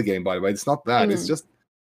love the game, by the way. It's not that. It's just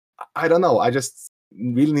I don't know. I just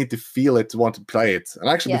really need to feel it to want to play it. And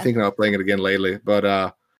I actually been thinking about playing it again lately, but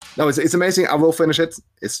no, it's amazing. I will finish it.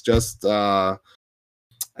 It's just you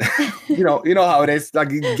know how it is. Like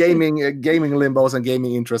gaming limbos and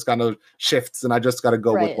gaming interest kind of shifts, and I just got to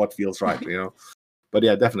go with what feels right, you know. But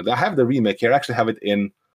yeah, definitely. I have the remake here. I actually have it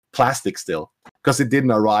in plastic still because it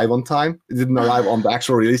didn't arrive on time. It didn't arrive on the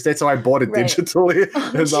actual release date, so I bought it digitally.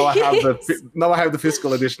 And now I have the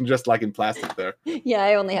physical edition just like in plastic there. Yeah,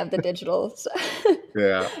 I only have the digital. So.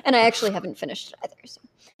 Yeah. And I actually haven't finished it either. So.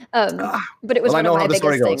 But it was one of my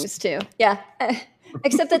biggest things too. Yeah.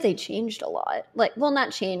 Except that they changed a lot. Like, well,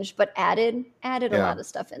 not changed, but added a lot of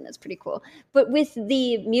stuff in. That's pretty cool. But with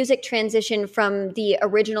the music transition from the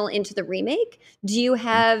original into the remake, do you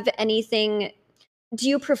have anything? Do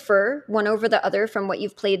you prefer one over the other from what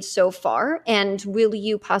you've played so far? And will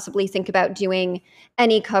you possibly think about doing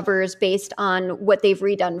any covers based on what they've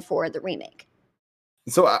redone for the remake?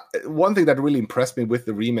 So one thing that really impressed me with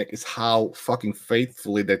the remake is how fucking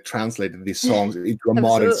faithfully they translated these songs into a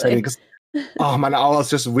modern setting. Because oh man, I was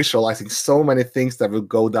just visualizing so many things that would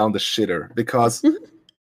go down the shitter. Because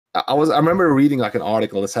I remember reading like an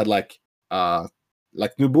article that said like Nobuo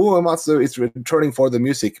Uematsu is returning for the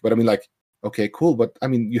music, but I mean like, okay, cool, but I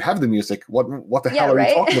mean you have the music. What the hell are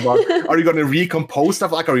you talking about? Are you going to recompose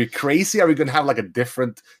stuff? Like, are you crazy? Are you going to have like a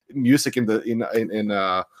different music in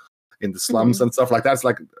the slums and stuff like that? It's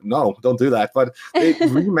like, no, don't do that. But they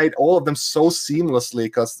remade all of them so seamlessly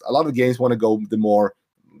because a lot of games want to go the more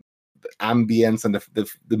ambience and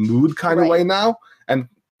the mood kind of way now. And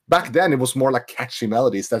back then it was more like catchy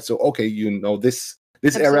melodies. That's so okay, you know, this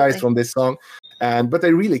area is from this song. But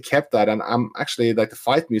they really kept that, and I'm actually like the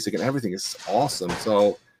fight music and everything is awesome.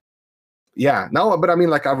 So yeah, no, but I mean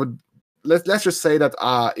like let's just say that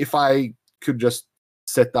if I could just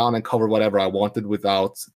sit down and cover whatever I wanted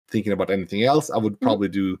without thinking about anything else, I would probably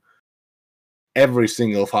do every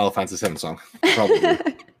single Final Fantasy VII song. Probably.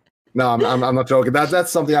 No, I'm not joking.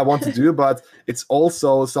 That's something I want to do, but it's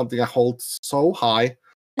also something I hold so high,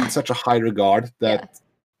 in such a high regard that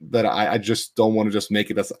I just don't want to just make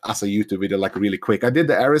it as a YouTube video like really quick. I did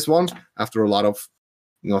the Ares one after a lot of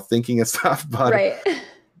thinking and stuff, but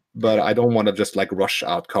I don't want to just like rush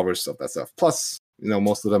out covers of that stuff. Plus,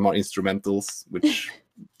 most of them are instrumentals, which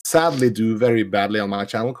sadly do very badly on my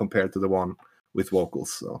channel compared to the one with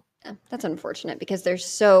vocals. So yeah, that's unfortunate because they're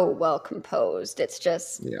so well composed. It's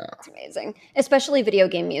just it's amazing, especially video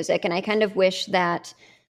game music. And I kind of wish that,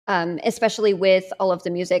 especially with all of the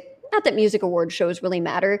music, not that music award shows really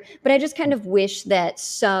matter, but I just kind of wish that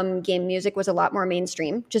some game music was a lot more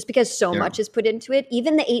mainstream just because so much is put into it.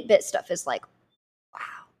 Even the 8-bit stuff is like, wow,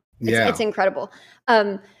 it's incredible.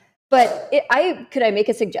 But could I make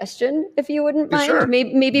a suggestion if you wouldn't mind? Sure.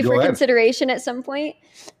 Maybe for consideration at some point.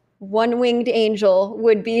 One-winged angel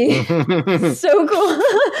would be so cool.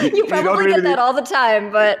 You probably get that all the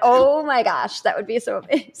time, but oh my gosh, that would be so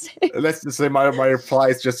amazing. Let's just say my reply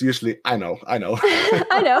is just usually, I know. I know,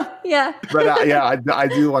 yeah. But I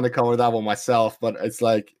do want to cover that one myself, but it's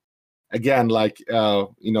like, again, like,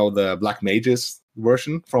 the Black Mages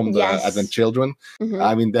version from the Advent Children.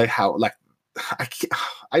 I mean, they have like,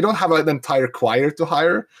 I don't have an entire choir to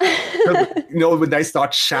hire. When they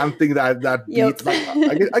start chanting that beat, like,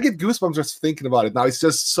 I get goosebumps just thinking about it now. It's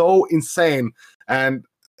just so insane. And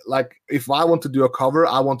like, if I want to do a cover,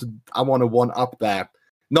 I want to one up that.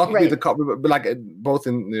 Not with the cover, but like both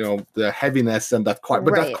in the heaviness and that choir.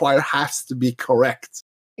 But that choir has to be correct.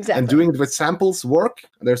 Exactly. And doing it with samples work.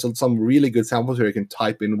 There's some really good samples where you can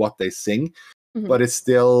type in what they sing, but it's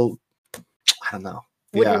still, I don't know.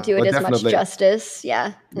 Wouldn't do it as much justice.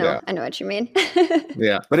 Yeah. No, I know what you mean.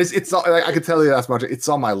 Yeah. But it's not, I can tell you as much. It's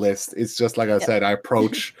on my list. It's just like I said, I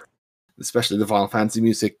approach especially the Final Fantasy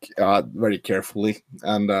music very carefully.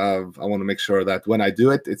 And I want to make sure that when I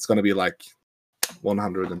do it, it's going to be like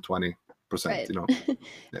 120. Right. you know. Yeah.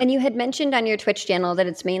 And you had mentioned on your Twitch channel that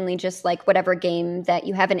it's mainly just like whatever game that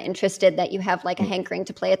you have an interest in, that you have like a hankering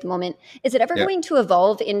to play at the moment. Is it ever Yeah. going to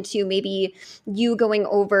evolve into maybe you going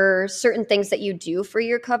over certain things that you do for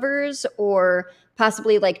your covers, or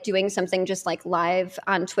possibly like doing something just like live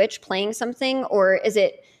on Twitch, playing something? Or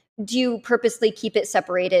do you purposely keep it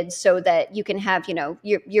separated so that you can have,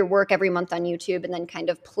 your work every month on YouTube and then kind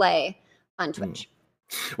of play on Twitch?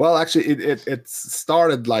 Well, actually, it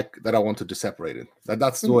started like that. I wanted to separate it.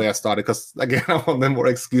 That's the way I started, because again, I wanted more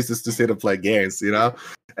excuses to sit and play games, you know.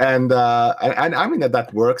 And I mean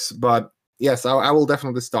that works. But yes, I will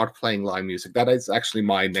definitely start playing live music. That is actually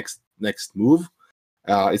my next move.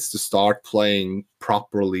 It's to start playing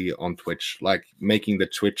properly on Twitch, like making the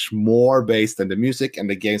Twitch more based on the music, and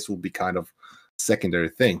the games will be kind of secondary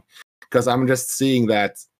thing. Because I'm just seeing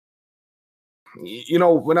that, you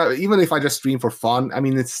know, even if I just stream for fun, I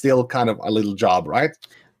mean, it's still kind of a little job, right?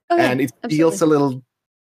 Oh, yeah, And it absolutely. feels a little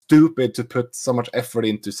stupid to put so much effort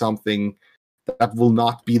into something that will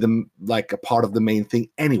not be like a part of the main thing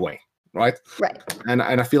anyway, right? Right. And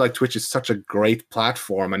I feel like Twitch is such a great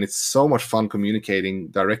platform, and it's so much fun communicating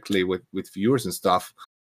directly with viewers and stuff.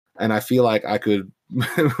 And I feel like I could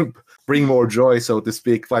bring more joy, so to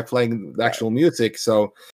speak, by playing the actual music.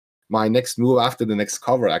 So my next move after the next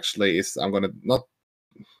cover actually is I'm gonna not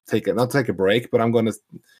take a break, but I'm gonna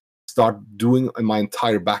start doing my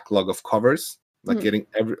entire backlog of covers, like getting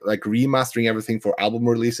remastering everything for album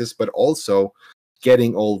releases, but also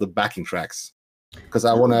getting all the backing tracks. Because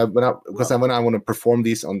I want to, when I want to perform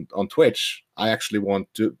these on Twitch, I actually want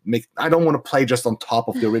to I don't want to play just on top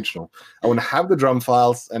of the original. I want to have the drum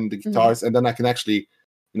files and the guitars, and then I can actually,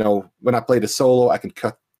 you know, when I play the solo, I can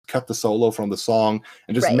cut the solo from the song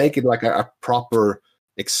and just make it like a proper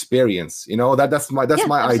experience. You know, that's my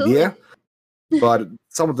idea. But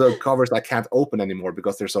some of the covers I can't open anymore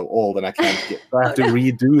because they're so old, and I have to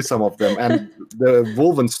redo some of them. And the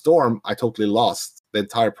Woven Storm, I totally lost. The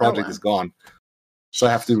entire project is gone. So I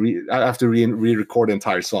have to re-record the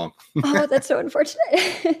entire song. Oh, that's so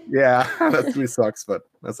unfortunate. Yeah, that really sucks, but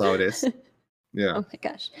that's how it is. Yeah. Oh my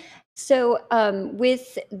gosh. So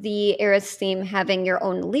with the Eris theme having your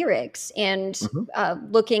own lyrics and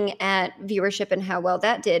looking at viewership and how well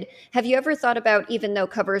that did, have you ever thought about, even though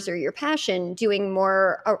covers are your passion, doing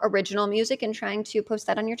more original music and trying to post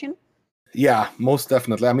that on your channel? Yeah, most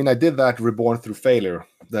definitely. I mean, I did that Reborn Through Failure,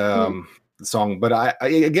 the song, but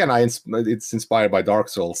it's inspired by Dark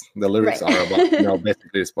Souls. The lyrics are about, you know,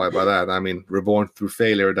 basically inspired by that. I mean, Reborn Through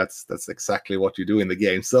Failure, that's exactly what you do in the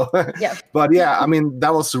game. So yeah. But yeah, I mean,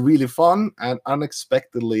 that was really fun, and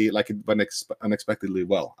unexpectedly, like it went unexpectedly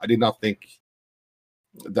well. I did not think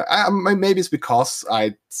that, maybe it's because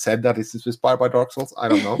I said that it's inspired by Dark Souls, I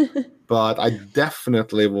don't know. But I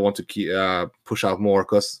definitely want to push out more,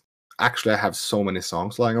 because actually I have so many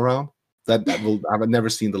songs lying around that I've never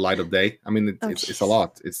seen the light of day. I mean, it's a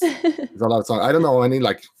lot. It's a lot of songs. I don't know any,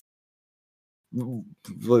 like,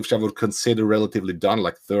 which I would consider relatively done,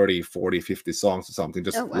 like 30, 40, 50 songs or something,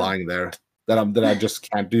 just lying there that I just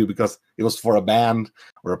can't do because it was for a band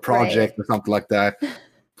or a project or something like that.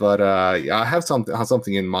 But yeah, I have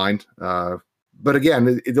something in mind. But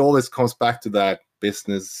again, it always comes back to that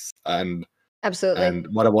business and absolutely, and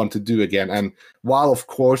what I want to do again. And while of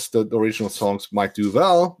course the original songs might do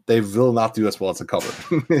well, they will not do as well as a cover.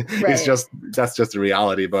 That's just the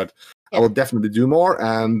reality. But I will definitely do more,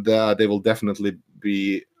 and they will definitely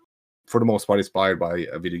be, for the most part, inspired by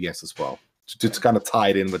video games as well, to kind of tie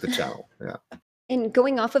it in with the channel. Yeah. And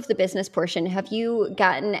going off of the business portion, have you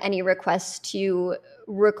gotten any requests to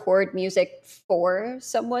record music for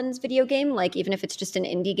someone's video game, like even if it's just an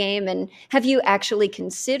indie game? And have you actually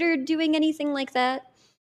considered doing anything like that?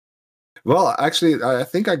 Well, actually, I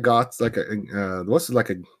think I got like there was like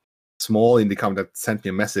a small indie company that sent me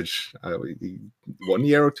a message 1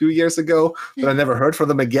 year or 2 years ago, but I never heard from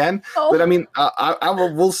them again. But I mean, I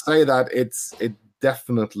will say that it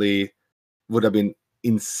definitely would have been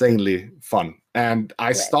insanely fun. And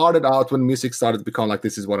I started out, when music started to become like,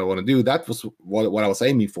 this is what I want to do, that was what I was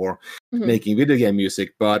aiming for, making video game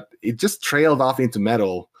music. But it just trailed off into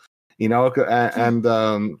metal, you know, and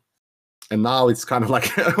now it's kind of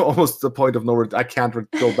like almost the point of no return. I can't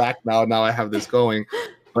go back now. Now I have this going.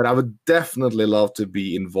 But I would definitely love to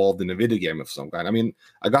be involved in a video game of some kind. I mean,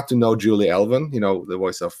 I got to know Julie Elven, you know, the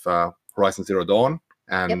voice of Horizon Zero Dawn,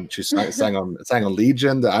 and she sang on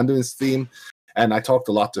Legion, the Anduin's theme. And I talked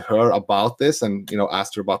a lot to her about this, and, you know,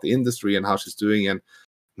 asked her about the industry and how she's doing. And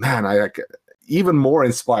man, I even more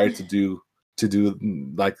inspired to do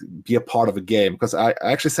like be a part of a game, because I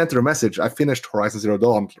actually sent her a message. I finished Horizon Zero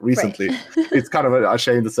Dawn recently. It's kind of a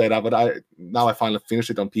shame to say that, but now I finally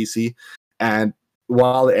finished it on PC. And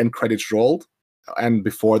while the end credits rolled, and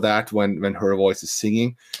before that, when her voice is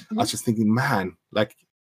singing, I was just thinking, man, like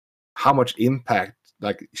how much impact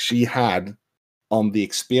like she had on the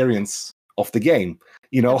experience of the game.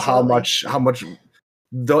 You know, Absolutely. how much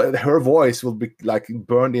her voice will be like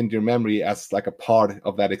burned into your memory as like a part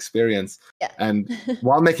of that experience. Yeah. And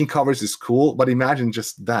while making covers is cool, but imagine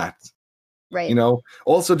just that. Right. You know,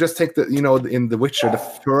 also just take the, you know, in The Witcher, the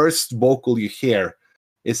first vocal you hear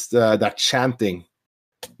is that chanting,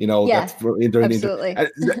 you know, Yeah, absolutely.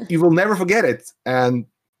 you will never forget it. And,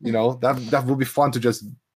 you know, that would be fun to just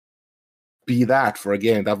be that for a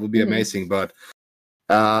game. That would be amazing. But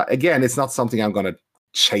again, it's not something I'm going to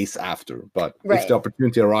chase after. But if the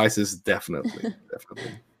opportunity arises, definitely.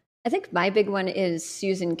 I think my big one is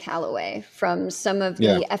Susan Calloway from some of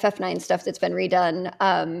the FF9 stuff that's been redone.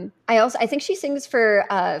 I think she sings for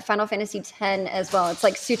Final Fantasy X as well. It's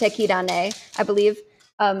like Sute Kirane, I believe.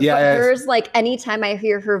 But hers, like anytime I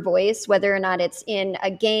hear her voice, whether or not it's in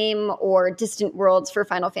a game or Distant Worlds for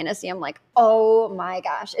Final Fantasy, I'm like, oh my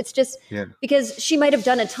gosh. It's just because she might have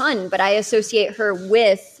done a ton, but I associate her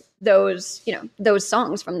with those, you know, those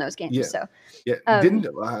songs from those games. So I'm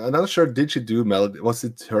not sure. Did she do melody? Was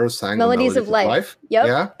it her sang Melodies of Life? Yep,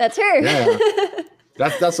 yeah, that's her. Yeah,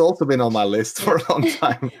 that's also been on my list for a long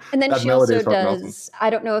time. And then she also does.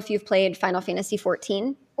 I don't know if you've played Final Fantasy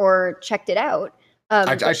 14 or checked it out.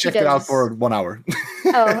 I checked it out for 1 hour.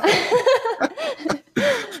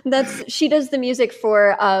 She does the music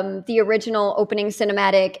for the original opening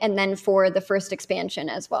cinematic and then for the first expansion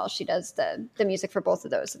as well. She does the music for both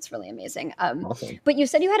of those. It's really amazing. Awesome. But you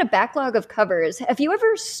said you had a backlog of covers. Have you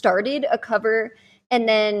ever started a cover and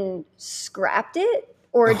then scrapped it?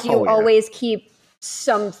 Or do you always keep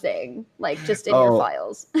something like just in your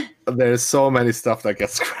files? There's so many stuff that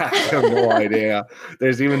gets scrapped. I have no idea.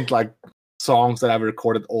 There's even like songs that I've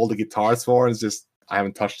recorded all the guitars for, and it's just I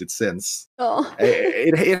haven't touched it since.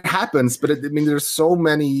 It happens, but I mean, there's so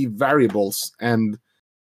many variables, and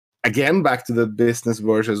again, back to the business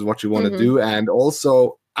versus what you want to do. And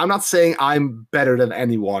also, I'm not saying I'm better than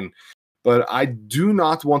anyone, but I do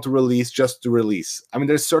not want to release just to release. I mean,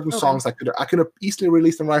 there's certain songs I could easily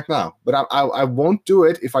release them right now, but I won't do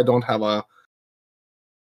it if I don't have a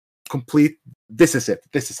complete. This is it.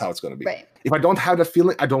 This is how it's going to be. Right. If I don't have that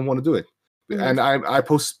feeling, I don't want to do it. And I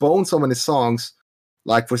postponed so many songs,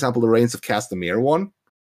 like for example the Reigns of Castamere one.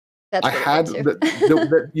 That's I had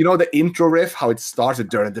the you know, the intro riff, how it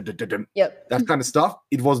started, that kind of stuff.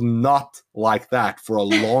 It was not like that for a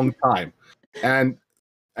long time, and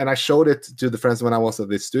I showed it to the friends when I was at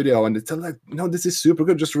the studio, and they tell like, no, this is super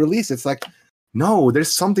good, just release it. It's like, no,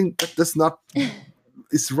 there's something that does not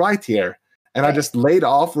is right here. And I just laid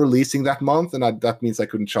off releasing that month, and that means I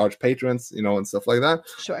couldn't charge patrons, you know, and stuff like that.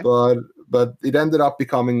 Sure. But it ended up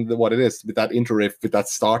becoming what it is, with that intro riff, with that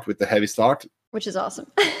start, with the heavy start. Which is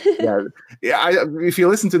awesome. If you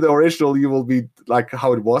listen to the original, you will be like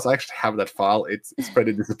how it was. I actually have that file. It's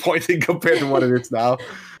pretty disappointing compared to what it is now.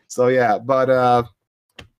 So yeah, but I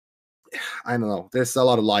don't know. There's a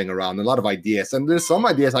lot of lying around, a lot of ideas, and there's some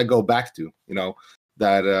ideas I go back to, you know,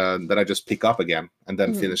 that I just pick up again and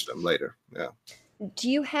then finish them later. Yeah. Do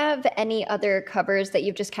you have any other covers that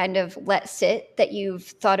you've just kind of let sit that you've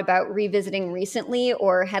thought about revisiting recently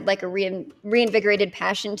or had like a reinvigorated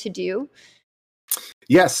passion to do?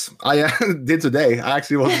 Yes, I did today. I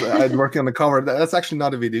actually was working on the cover. That's actually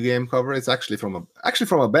not a video game cover. It's actually from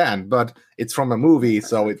a band, but it's from a movie,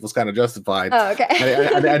 so it was kind of justified. Oh, okay.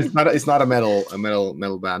 and it's not a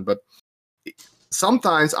metal band, but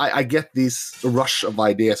sometimes I get this rush of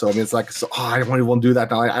ideas. So I mean, it's like, I don't want to do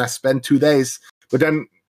that now. I spend 2 days, but then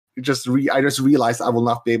I just realized I will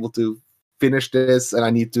not be able to finish this, and I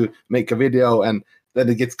need to make a video, and then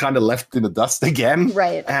it gets kind of left in the dust again.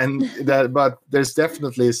 Right. But there's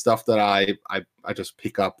definitely stuff that I just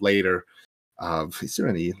pick up later. Is there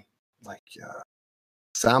any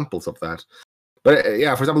samples of that? But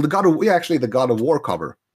yeah, for example, the God of War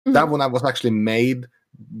cover. That one I was actually made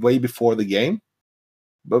way before the game.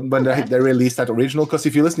 But when they released that original, because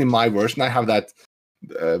if you listen to my version, I have that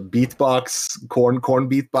beatbox corn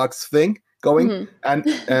beatbox thing going, and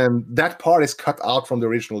that part is cut out from the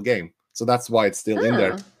original game. So that's why it's still in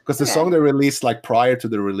there. Because the song they released like prior to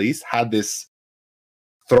the release had this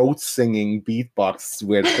throat singing beatbox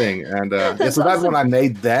weird thing. And so that one I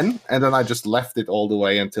made then, and then I just left it all the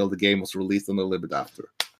way until the game was released and a little bit after.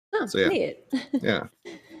 Oh, so yeah. Neat. Yeah.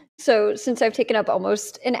 So since I've taken up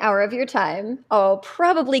almost an hour of your time, I'll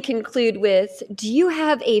probably conclude with, do you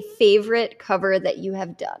have a favorite cover that you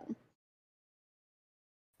have done?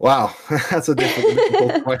 Wow, that's a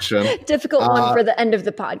difficult question. Difficult one for the end of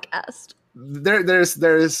the podcast. There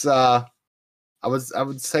is I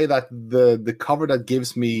would say that the cover that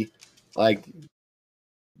gives me like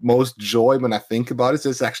most joy when I think about it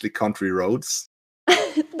is actually Country Roads.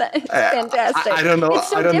 That's fantastic. I don't know. It's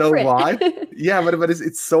so I don't different. know why. Yeah, but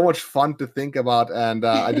it's so much fun to think about, and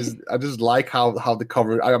I just like how the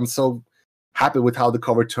cover. I am so happy with how the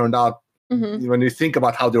cover turned out when you think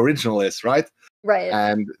about how the original is, right?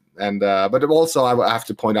 Right. But also I have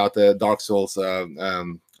to point out the Dark Souls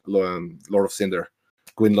Lord of Cinder,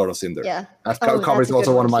 Gwyn Lord of Cinder. Yeah. That cover is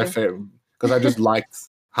also one of my favorite because I just liked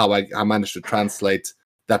how I managed to translate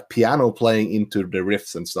that piano playing into the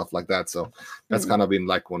riffs and stuff like that. So that's kind of been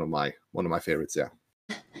like one of my favorites. Yeah.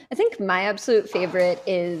 I think my absolute favorite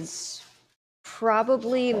is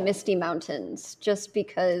probably Misty Mountains, just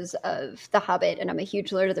because of The Hobbit, and I'm a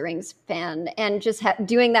huge Lord of the Rings fan, and just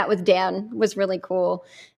doing that with Dan was really cool.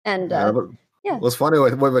 And it was funny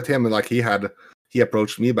with him. Like he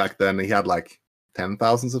approached me back then. He had like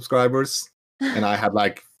 10,000 subscribers, and I had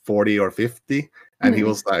like 40 or 50. And he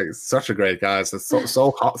was like such a great guy,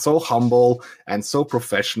 so humble and so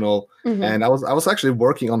professional. And I was actually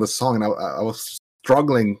working on the song, and I was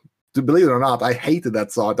struggling to, believe it or not, I hated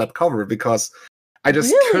that song, that cover, because I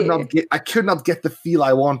just could not get the feel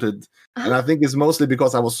I wanted. And I think it's mostly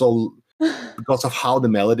because because of how the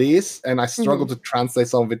melody is, and I struggled to translate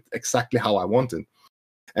some of it exactly how I wanted.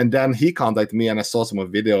 And then he contacted me, and I saw some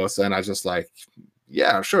of the videos, and I just like,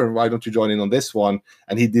 yeah, sure, why don't you join in on this one?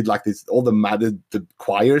 And he did like this, all the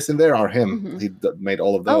choirs in there are him. He made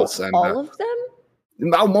all of those. Oh, and all of them?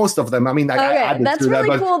 No, most of them. I mean, I added that's to really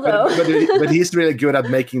that, cool, though. but he's really good at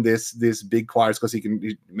making this big choirs, because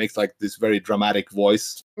he makes like this very dramatic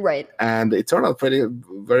voice, right? And it turned out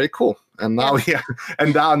very cool. And now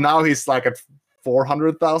now he's like at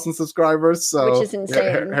 400,000 subscribers, so which is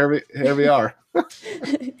insane. Here we are.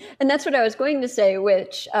 And that's what I was going to say,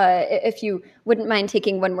 which if you wouldn't mind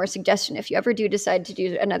taking one more suggestion, if you ever do decide to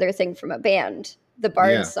do another thing from a band, the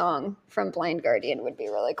Bard song from Blind Guardian would be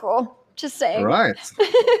really cool. Just saying. Right.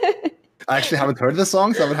 I actually haven't heard the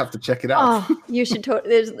song, so I would have to check it out. Oh, you should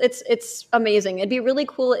totally. It's amazing. It'd be really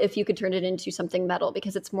cool if you could turn it into something metal,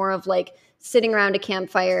 because it's more of like sitting around a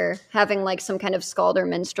campfire, having like some kind of skald or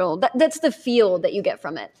minstrel. That's the feel that you get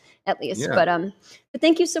from it, at least. Yeah. But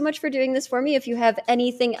thank you so much for doing this for me. If you have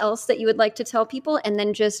anything else that you would like to tell people, and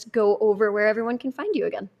then just go over where everyone can find you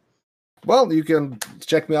again. Well, you can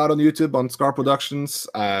check me out on YouTube on Skar Productions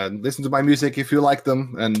and listen to my music if you like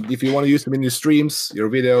them. And if you want to use them in your streams, your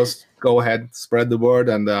videos, go ahead, spread the word,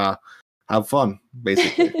 and have fun,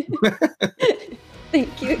 basically.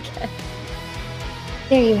 Thank you again.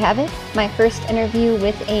 There you have it, my first interview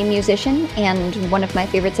with a musician, and one of my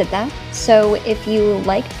favorites at that. So if you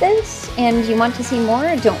liked this and you want to see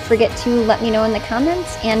more, don't forget to let me know in the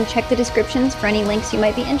comments, and check the descriptions for any links you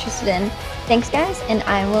might be interested in. Thanks, guys, and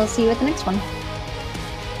I will see you at the next one.